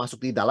Paulus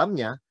termasuk di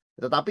dalamnya,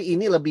 tetapi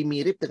ini lebih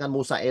mirip dengan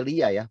Musa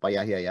Elia, ya Pak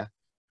Yahya, ya.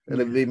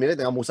 Lebih mirip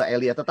dengan Musa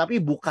Elia,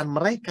 tetapi bukan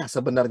mereka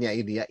sebenarnya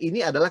ini, ya.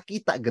 Ini adalah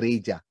kita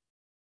gereja.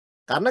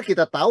 Karena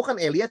kita tahu kan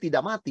Elia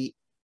tidak mati.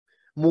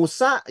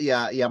 Musa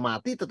ya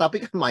mati,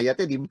 tetapi kan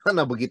mayatnya di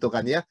mana, begitu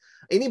kan, ya.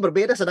 Ini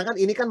berbeda, sedangkan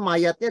ini kan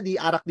mayatnya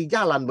diarak di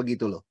jalan,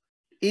 begitu loh.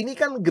 Ini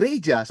kan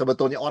gereja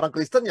sebetulnya, orang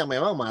Kristen yang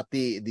memang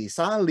mati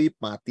disalib,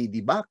 mati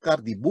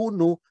dibakar,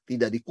 dibunuh,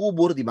 tidak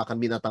dikubur,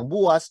 dimakan binatang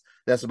buas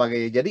dan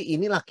sebagainya. Jadi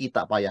inilah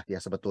kita, Pak Yahya,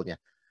 sebetulnya,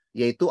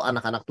 yaitu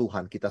anak-anak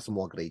Tuhan, kita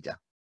semua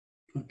gereja.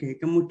 Oke,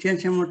 kemudian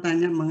saya mau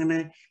tanya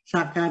mengenai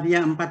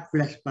Zakaria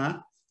 14, Pak,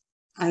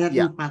 ayat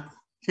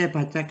 4. Saya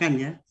bacakan,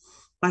 ya.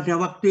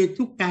 Pada waktu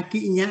itu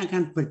kakinya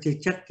akan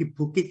berjejak di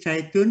Bukit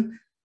Zaitun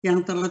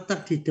yang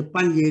terletak di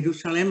depan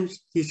Yerusalem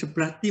di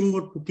sebelah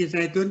timur Bukit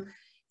Zaitun.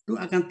 Itu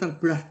akan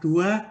terbelah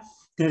dua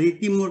dari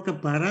timur ke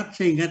barat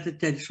sehingga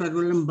terjadi suatu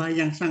lembah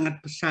yang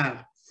sangat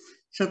besar.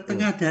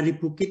 Setengah dari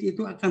bukit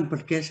itu akan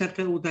bergeser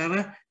ke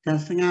utara dan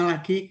setengah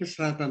lagi ke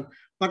selatan.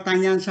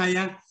 Pertanyaan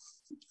saya,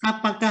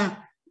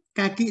 apakah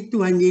kaki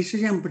Tuhan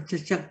Yesus yang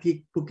berjejak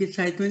di Bukit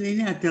Zaitun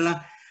ini adalah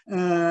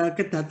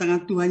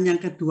kedatangan Tuhan yang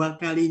kedua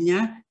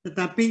kalinya,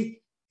 tetapi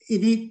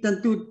ini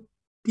tentu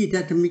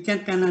tidak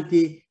demikian, karena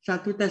di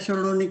 1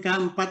 Tesalonika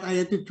 4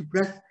 ayat 17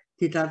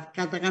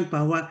 dikatakan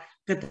bahwa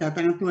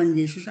kedatangan Tuhan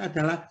Yesus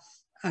adalah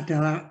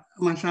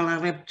masalah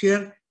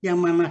rapture, yang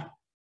mana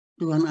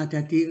Tuhan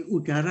ada di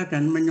udara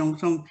dan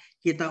menyongsong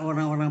kita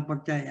orang-orang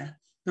percaya.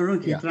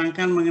 Tolong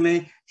diterangkan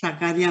mengenai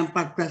Zakaria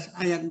 14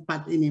 ayat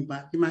 4 ini,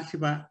 Pak. Terima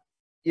kasih, Pak.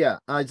 Ya,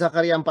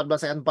 Zakaria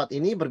 14 ayat 4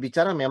 ini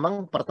berbicara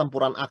memang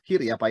pertempuran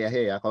akhir, ya Pak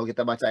Yahya, ya. Kalau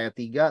kita baca ayat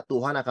 3,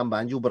 Tuhan akan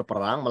maju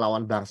berperang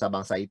melawan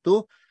bangsa-bangsa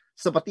itu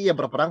seperti ia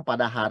berperang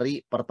pada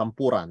hari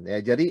pertempuran, ya.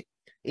 Jadi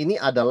ini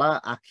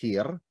adalah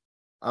akhir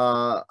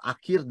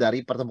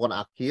dari pertempuran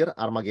akhir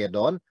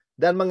Armageddon.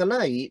 Dan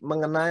mengenai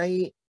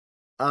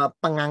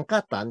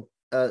pengangkatan,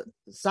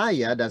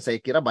 saya dan saya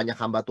kira banyak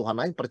hamba Tuhan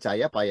lain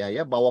percaya, Pak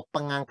Yahya, bahwa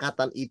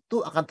pengangkatan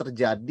itu akan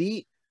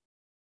terjadi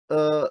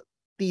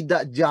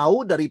tidak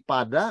jauh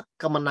daripada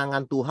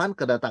kemenangan Tuhan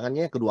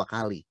kedatangannya kedua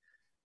kali.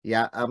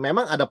 Ya,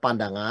 memang ada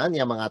pandangan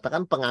yang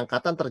mengatakan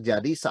pengangkatan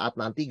terjadi saat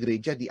nanti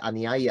gereja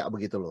dianiaya,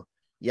 begitu loh.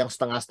 Yang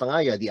setengah-setengah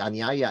ya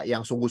dianiaya,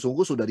 yang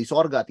sungguh-sungguh sudah di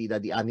sorga tidak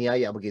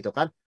dianiaya, begitu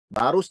kan.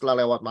 Baru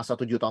setelah lewat masa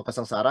 7 tahun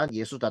kesengsaraan,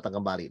 Yesus datang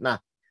kembali. Nah,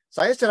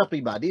 saya secara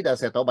pribadi, dan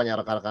saya tahu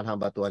banyak rekan-rekan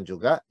hamba Tuhan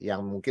juga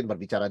yang mungkin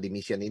berbicara di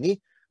mission ini,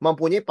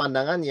 mempunyai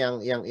pandangan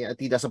yang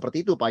tidak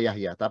seperti itu, Pak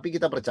Yahya. Tapi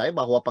kita percaya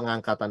bahwa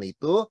pengangkatan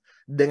itu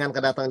dengan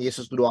kedatangan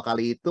Yesus kedua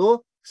kali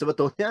itu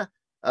sebetulnya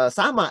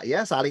sama,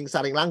 ya,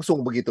 saling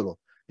langsung, begitu loh.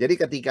 Jadi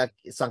ketika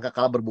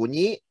sangkakala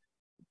berbunyi,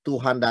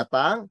 Tuhan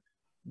datang,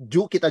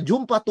 kita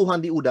jumpa Tuhan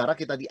di udara,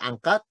 kita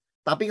diangkat,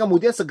 tapi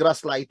kemudian segera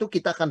setelah itu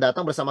kita akan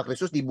datang bersama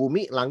Kristus di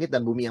bumi, langit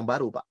dan bumi yang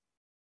baru, Pak.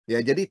 Ya,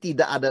 jadi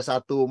tidak ada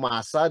satu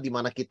masa di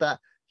mana kita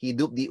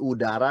hidup di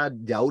udara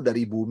jauh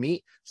dari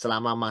bumi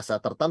selama masa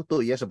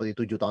tertentu, ya,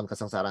 seperti 7 tahun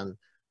kesengsaraan.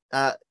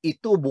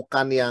 Itu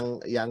bukan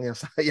yang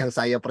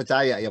saya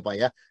percaya, ya Pak,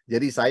 ya.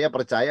 Jadi saya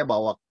percaya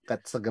bahwa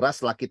segera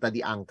setelah kita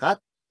diangkat,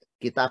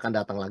 kita akan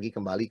datang lagi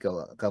kembali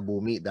ke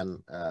bumi dan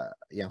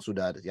yang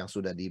sudah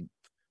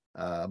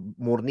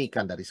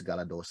dimurnikan dari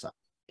segala dosa.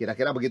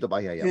 Kira-kira begitu,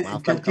 Pak Yahya.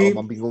 Maafkan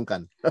kalau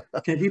membingungkan.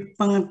 Jadi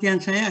pengertian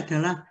saya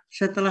adalah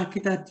setelah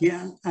kita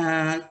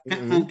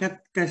diangkat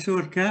ke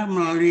surga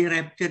melalui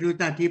rapture itu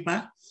tadi,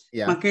 Pak,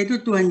 maka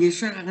itu Tuhan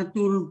Yesus akan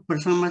turun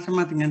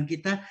bersama-sama dengan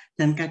kita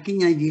dan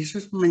kakinya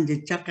Yesus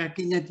menjejak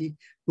kakinya di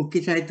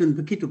Bukit Zaitun,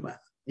 begitu, Pak?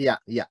 Iya,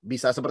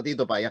 bisa seperti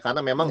itu, Pak, ya. Karena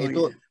memang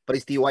itu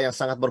peristiwa yang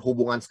sangat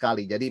berhubungan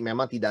sekali. Jadi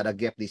memang tidak ada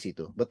gap di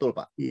situ. Betul,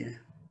 Pak. Iya.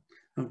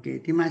 Oke,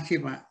 terima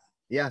kasih, Pak.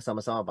 Ya,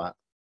 sama-sama, Pak.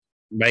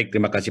 Baik,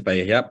 terima kasih Pak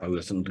Yahya, Pak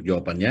Wilson untuk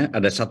jawabannya.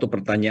 Ada satu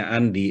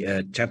pertanyaan di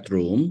chat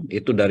room,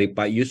 itu dari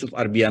Pak Yusuf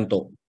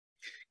Arbianto.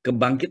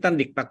 Kebangkitan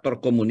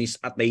diktator komunis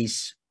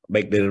ateis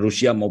baik dari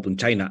Rusia maupun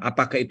China.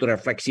 Apakah itu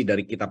refleksi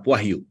dari kitab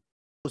Wahyu?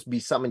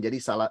 Bisa menjadi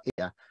salah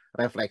ya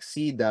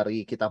refleksi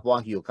dari kitab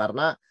Wahyu,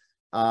 karena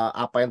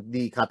apa yang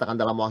dikatakan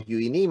dalam Wahyu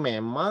ini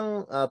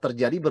memang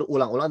terjadi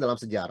berulang-ulang dalam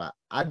sejarah.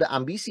 Ada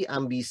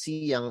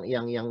ambisi-ambisi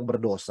yang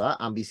berdosa,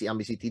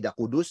 ambisi-ambisi tidak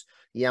kudus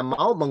yang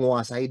mau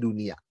menguasai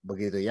dunia,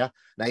 begitu ya.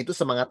 Nah, itu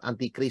semangat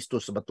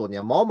antikristus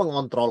sebetulnya, mau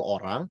mengontrol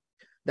orang.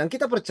 Dan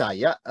kita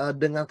percaya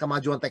dengan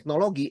kemajuan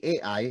teknologi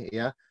AI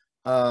ya,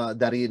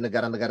 dari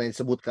negara-negara yang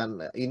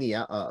disebutkan ini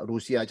ya,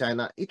 Rusia,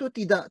 China, itu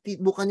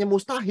bukannya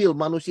mustahil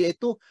manusia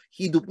itu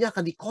hidupnya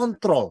akan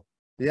dikontrol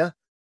ya.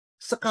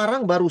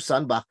 Sekarang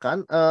barusan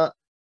bahkan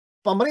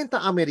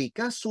pemerintah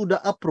Amerika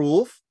sudah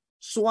approve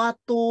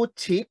suatu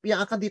chip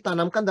yang akan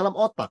ditanamkan dalam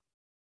otak.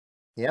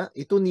 Ya,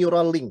 itu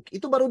Neuralink.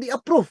 Itu baru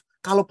di-approve.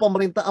 Kalau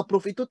pemerintah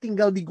approve itu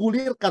tinggal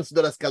digulirkan,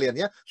 saudara sekalian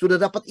ya, sudah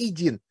dapat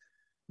izin.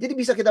 Jadi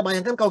bisa kita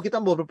bayangkan kalau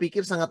kita mau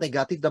berpikir sangat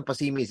negatif dan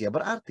pesimis ya,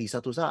 berarti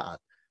satu saat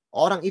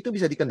orang itu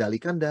bisa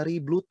dikendalikan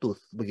dari Bluetooth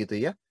begitu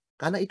ya.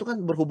 Karena itu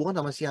kan berhubungan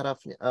sama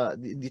syarafnya,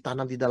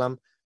 ditanam di dalam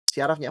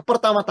syarafnya.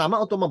 Pertama-tama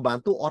untuk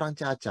membantu orang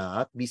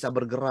cacat bisa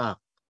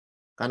bergerak.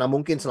 Karena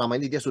mungkin selama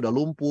ini dia sudah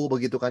lumpuh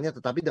begitu kan ya,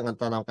 tetapi dengan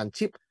tanamkan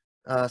chip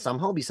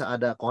somehow bisa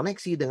ada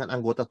koneksi dengan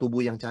anggota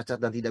tubuh yang cacat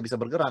dan tidak bisa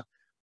bergerak.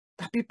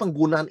 Tapi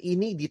penggunaan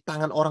ini di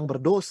tangan orang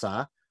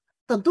berdosa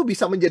tentu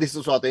bisa menjadi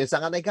sesuatu yang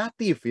sangat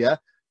negatif ya.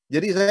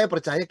 Jadi saya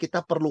percaya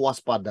kita perlu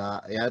waspada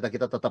ya, dan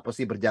kita tetap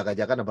mesti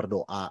berjaga-jaga dan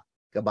berdoa.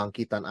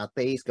 Kebangkitan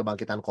ateis,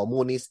 kebangkitan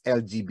komunis,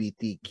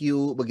 LGBTQ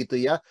begitu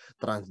ya,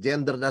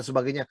 transgender dan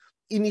sebagainya.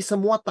 Ini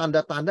semua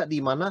tanda-tanda di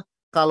mana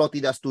kalau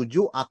tidak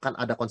setuju akan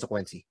ada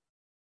konsekuensi.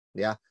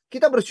 Ya,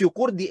 kita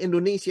bersyukur di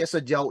Indonesia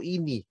sejauh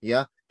ini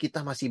ya,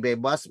 kita masih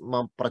bebas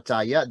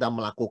mempercaya dan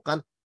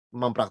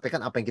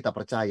mempraktekkan apa yang kita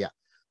percaya.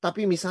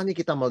 Tapi misalnya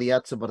kita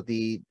melihat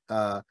seperti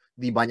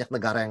di banyak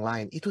negara yang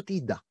lain, itu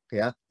tidak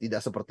ya,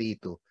 tidak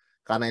seperti itu.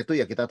 Karena itu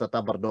ya kita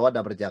tetap berdoa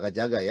dan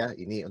berjaga-jaga ya,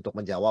 ini untuk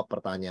menjawab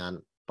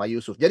pertanyaan Pak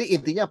Yusuf. Jadi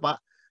intinya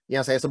Pak,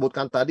 yang saya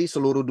sebutkan tadi,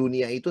 seluruh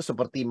dunia itu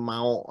seperti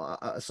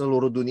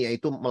seluruh dunia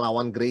itu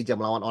melawan gereja,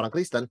 melawan orang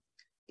Kristen,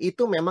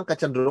 itu memang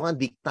kecenderungan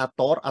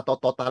diktator atau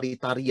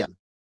totalitarian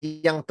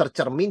yang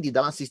tercermin di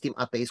dalam sistem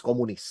ateis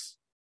komunis.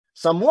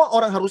 Semua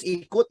orang harus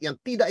ikut, yang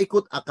tidak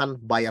ikut akan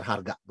bayar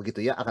harga,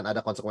 begitu ya, akan ada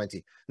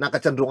konsekuensi. Nah,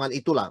 kecenderungan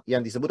itulah yang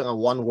disebut dengan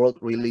one world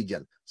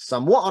religion.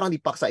 Semua orang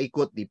dipaksa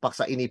ikut,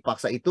 dipaksa ini,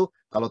 paksa itu,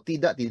 kalau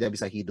tidak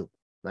bisa hidup.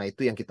 Nah,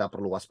 itu yang kita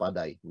perlu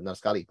waspadai. Benar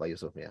sekali, Pak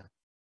Yusuf ya.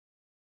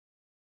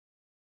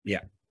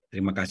 Ya,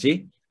 terima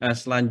kasih.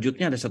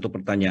 Selanjutnya ada satu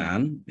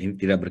pertanyaan, ini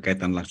tidak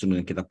berkaitan langsung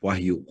dengan kitab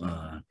Wahyu.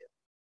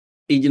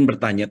 Izin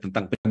bertanya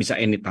tentang bisa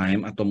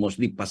anytime atau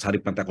mostly pas hari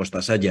Pentakosta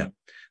saja.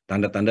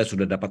 Tanda-tanda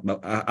sudah dapat,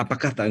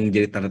 apakah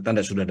menjadi tanda-tanda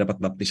sudah dapat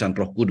baptisan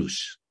Roh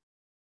Kudus?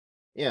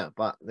 Ya,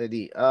 Pak.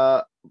 Jadi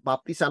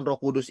baptisan Roh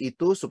Kudus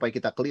itu supaya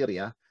kita clear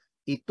ya,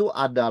 itu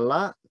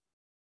adalah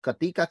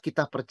ketika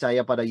kita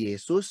percaya pada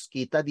Yesus,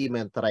 kita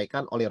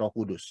dimeteraikan oleh Roh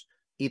Kudus.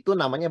 Itu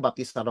namanya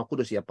baptisan Roh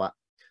Kudus ya, Pak.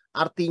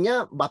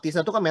 Artinya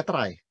baptisan itu kan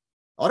meterai.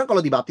 Orang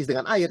kalau dibaptis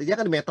dengan air, dia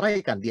akan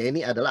dimeteraikan. Dia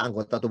ini adalah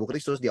anggota tubuh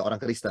Kristus, dia orang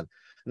Kristen.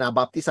 Nah,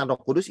 baptisan Roh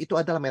Kudus itu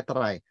adalah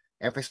meterai.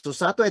 Efesus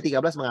 1 ayat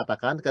 13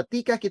 mengatakan,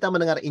 ketika kita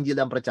mendengar Injil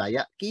dan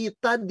percaya,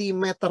 kita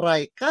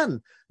dimeteraikan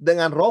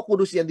dengan Roh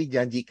Kudus yang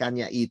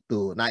dijanjikannya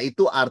itu. Nah,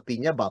 itu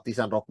artinya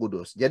baptisan Roh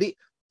Kudus. Jadi,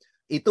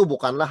 itu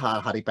bukanlah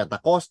hari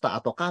Pentakosta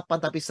atau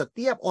kapan, tapi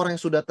setiap orang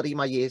yang sudah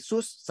terima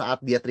Yesus, saat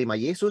dia terima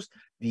Yesus,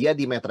 dia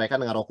dimeteraikan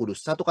dengan Roh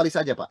Kudus. Satu kali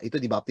saja, Pak,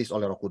 itu dibaptis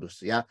oleh Roh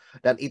Kudus ya.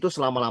 Dan itu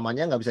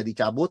selama-lamanya nggak bisa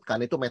dicabut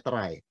karena itu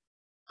meterai.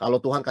 Kalau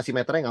Tuhan kasih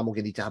meterai nggak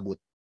mungkin dicabut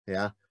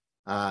ya.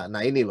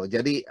 Nah ini loh,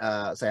 jadi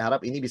saya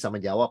harap ini bisa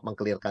menjawab,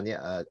 mengklirkannya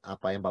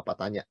apa yang Bapak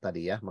tanya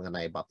tadi ya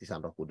mengenai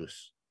baptisan Roh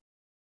Kudus.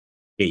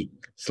 Oke,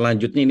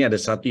 selanjutnya ini ada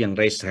satu yang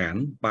raise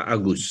hand, Pak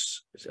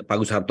Agus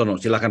Hartono.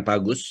 Silakan Pak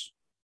Agus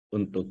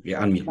untuk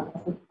unmute.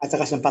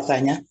 Atas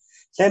kesempatannya,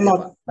 saya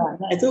mau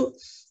tanya itu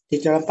di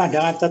dalam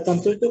pandangan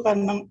tertentu itu kan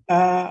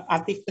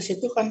antikris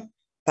itu kan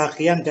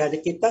bagian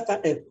dari kita,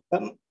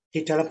 di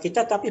dalam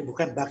kita tapi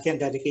bukan bagian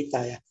dari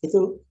kita ya.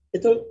 Itu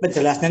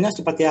penjelasannya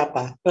seperti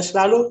apa? Terus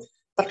lalu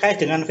terkait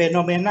dengan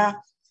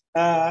fenomena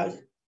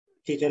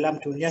di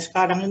dalam dunia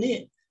sekarang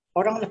ini,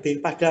 orang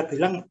lebih pada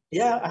bilang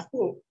ya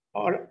aku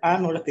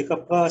lebih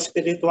ke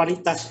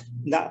spiritualitas,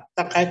 enggak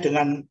terkait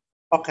dengan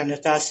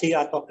organisasi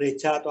atau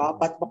gereja atau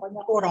apa,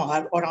 pokoknya aku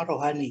orang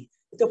rohani.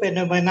 Itu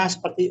fenomena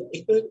seperti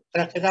itu,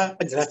 kira-kira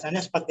penjelasannya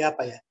seperti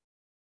apa ya?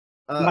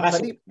 Terima kasih.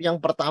 Tadi yang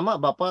pertama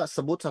Bapak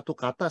sebut satu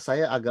kata,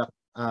 saya agak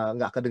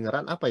nggak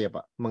kedengeran, apa ya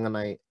Pak,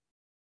 mengenai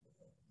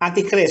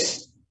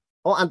Antikris.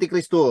 Oh,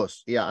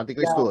 antikristus. Ya,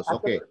 antikristus. Ya,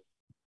 oke.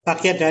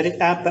 Bagian dari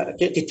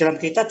di dalam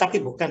kita tapi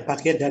bukan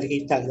bagian dari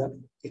kita ya.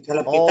 Di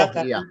dalam kita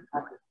kan, iya.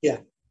 Ya.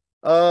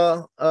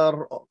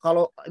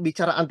 Kalau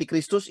bicara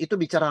antikristus itu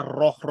bicara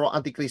roh-roh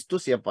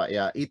antikristus ya Pak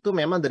ya. Itu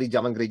memang dari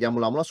zaman gereja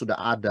mula-mula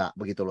sudah ada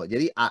begitu loh.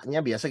 Jadi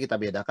A-nya biasa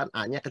kita bedakan,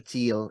 A-nya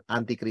kecil,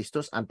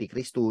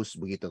 antikristus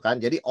begitu kan.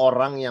 Jadi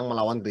orang yang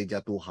melawan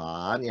gereja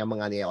Tuhan, yang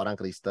menganiaya orang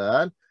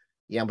Kristen,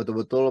 yang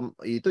betul-betul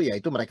itu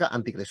mereka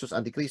antikristus.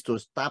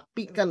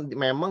 Tapi kan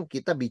memang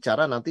kita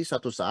bicara nanti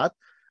suatu saat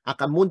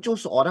akan muncul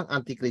seorang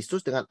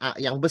antikristus dengan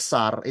yang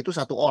besar, itu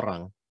satu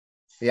orang.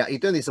 Ya,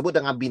 itu yang disebut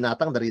dengan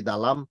binatang dari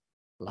dalam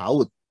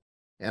laut.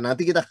 Ya,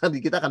 nanti kita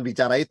akan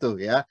bicara itu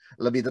ya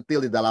lebih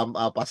detail di dalam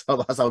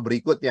pasal-pasal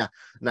berikutnya.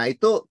 Nah,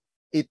 itu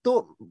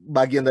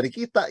bagian dari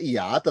kita,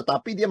 iya,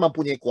 tetapi dia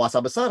mempunyai kuasa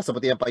besar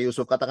seperti yang Pak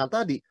Yusuf katakan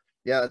tadi,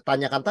 ya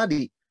tanyakan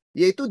tadi,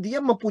 yaitu dia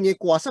mempunyai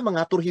kuasa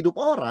mengatur hidup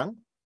orang,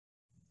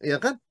 ya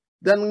kan?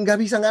 Dan nggak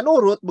bisa nggak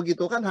nurut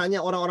begitu kan,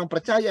 hanya orang-orang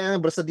percaya yang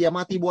bersedia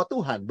mati buat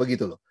Tuhan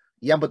begitu loh,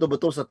 yang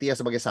betul-betul setia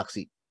sebagai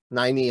saksi.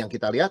 Nah, ini yang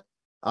kita lihat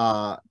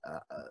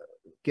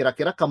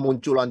kira-kira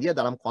kemunculan dia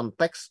dalam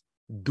konteks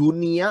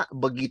dunia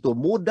begitu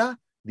mudah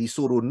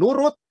disuruh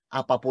nurut,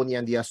 apapun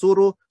yang dia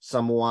suruh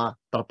semua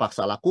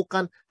terpaksa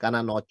lakukan karena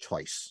no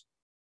choice.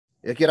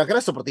 Ya kira-kira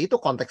seperti itu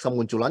konteks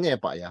kemunculannya ya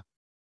Pak ya.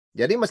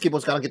 Jadi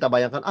meskipun sekarang kita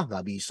bayangkan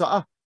nggak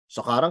bisa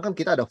sekarang kan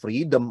kita ada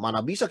freedom,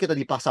 mana bisa kita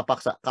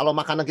dipaksa-paksa. Kalau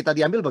makanan kita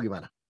diambil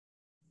bagaimana?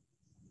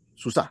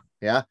 Susah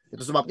ya.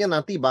 Itu sebabnya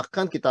nanti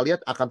bahkan kita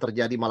lihat akan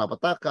terjadi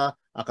malapetaka,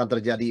 akan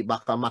terjadi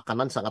bahkan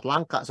makanan sangat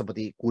langka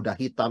seperti kuda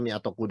hitam ya,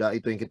 atau kuda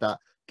itu yang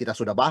kita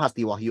sudah bahas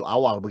di Wahyu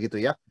awal begitu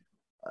ya.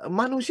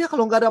 Manusia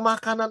kalau nggak ada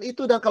makanan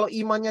itu dan kalau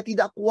imannya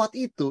tidak kuat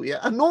itu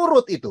ya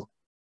nurut itu.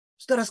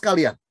 Saudara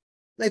sekalian.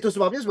 Nah, itu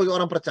sebabnya sebagai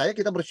orang percaya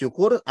kita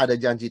bersyukur ada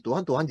janji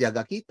Tuhan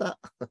jaga kita.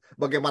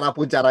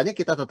 Bagaimanapun caranya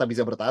kita tetap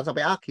bisa bertahan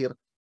sampai akhir.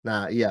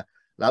 Nah, iya.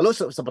 Lalu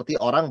seperti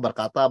orang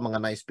berkata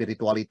mengenai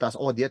spiritualitas,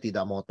 dia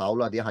tidak mau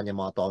tahu lah, dia hanya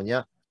mau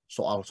taunya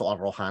soal-soal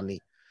rohani.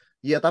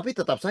 Ya, tapi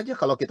tetap saja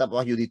kalau kitab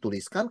Wahyu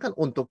dituliskan kan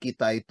untuk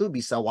kita itu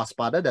bisa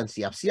waspada dan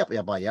siap-siap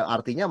ya Pak ya.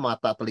 Artinya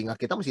mata telinga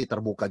kita mesti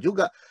terbuka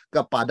juga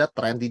kepada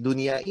tren di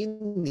dunia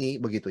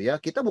ini begitu ya.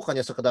 Kita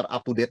bukannya sekedar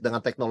up to date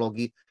dengan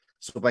teknologi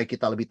supaya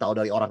kita lebih tahu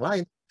dari orang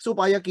lain,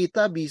 supaya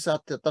kita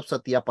bisa tetap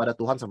setia pada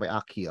Tuhan sampai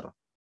akhir.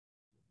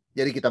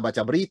 Jadi kita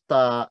baca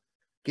berita,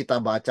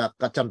 kita baca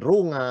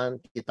kecenderungan,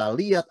 kita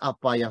lihat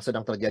apa yang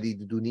sedang terjadi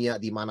di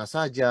dunia di mana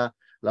saja,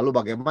 lalu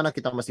bagaimana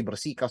kita masih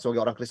bersikap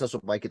sebagai orang Kristen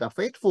supaya kita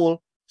faithful,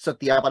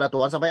 setia pada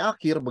Tuhan sampai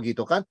akhir,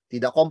 begitu kan?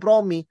 Tidak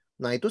kompromi.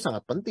 Nah, itu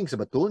sangat penting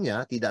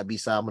sebetulnya, tidak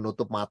bisa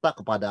menutup mata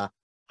kepada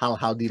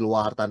hal-hal di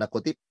luar tanda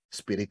kutip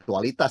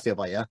spiritualitas ya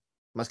Pak ya.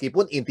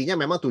 Meskipun intinya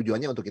memang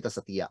tujuannya untuk kita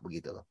setia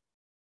begitu loh.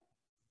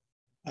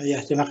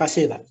 Ya, terima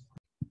kasih Pak.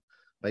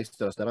 Baik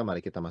saudara-saudara,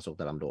 mari kita masuk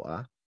dalam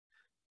doa.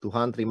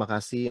 Tuhan, terima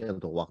kasih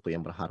untuk waktu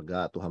yang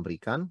berharga Tuhan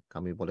berikan.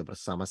 Kami boleh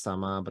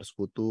bersama-sama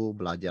bersekutu,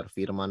 belajar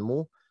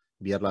firman-Mu.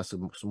 Biarlah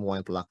semua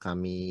yang telah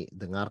kami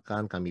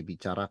dengarkan, kami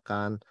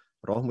bicarakan,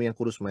 Roh-Mu yang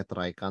kudus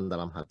meteraikan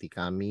dalam hati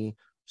kami,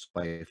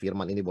 supaya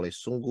firman ini boleh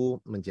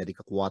sungguh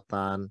menjadi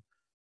kekuatan,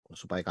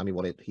 supaya kami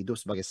boleh hidup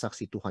sebagai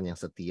saksi Tuhan yang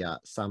setia,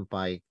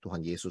 sampai Tuhan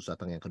Yesus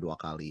datang yang kedua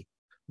kali.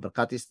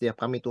 Berkati setiap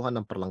kami Tuhan,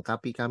 dan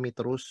perlengkapi kami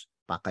terus,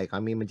 pakai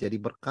kami menjadi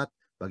berkat,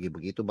 bagi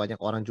begitu banyak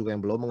orang juga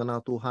yang belum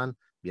mengenal Tuhan,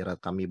 biar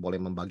kami boleh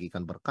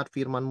membagikan berkat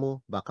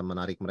firman-Mu, bahkan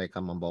menarik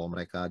mereka, membawa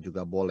mereka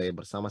juga boleh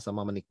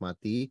bersama-sama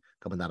menikmati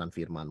kebenaran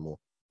firman-Mu.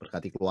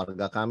 Berkati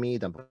keluarga kami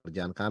dan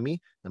pekerjaan kami,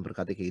 dan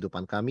berkati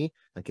kehidupan kami,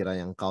 dan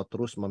kiranya Engkau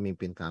terus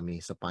memimpin kami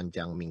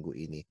sepanjang minggu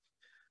ini.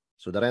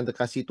 Saudara yang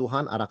terkasih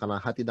Tuhan, arahkanlah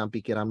hati dan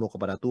pikiran-Mu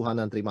kepada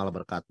Tuhan dan terimalah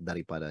berkat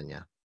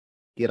daripadanya.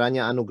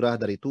 Kiranya anugerah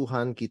dari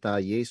Tuhan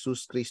kita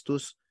Yesus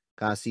Kristus,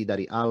 kasih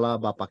dari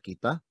Allah Bapa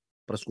kita,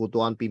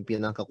 persekutuan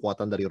pimpinan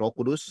kekuatan dari Roh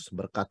Kudus,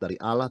 berkat dari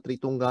Allah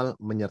Tritunggal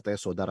menyertai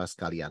saudara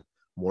sekalian.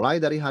 Mulai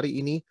dari hari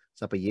ini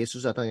sampai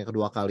Yesus datang yang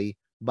kedua kali,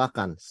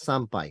 bahkan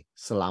sampai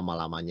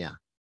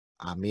selama-lamanya.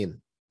 Amin.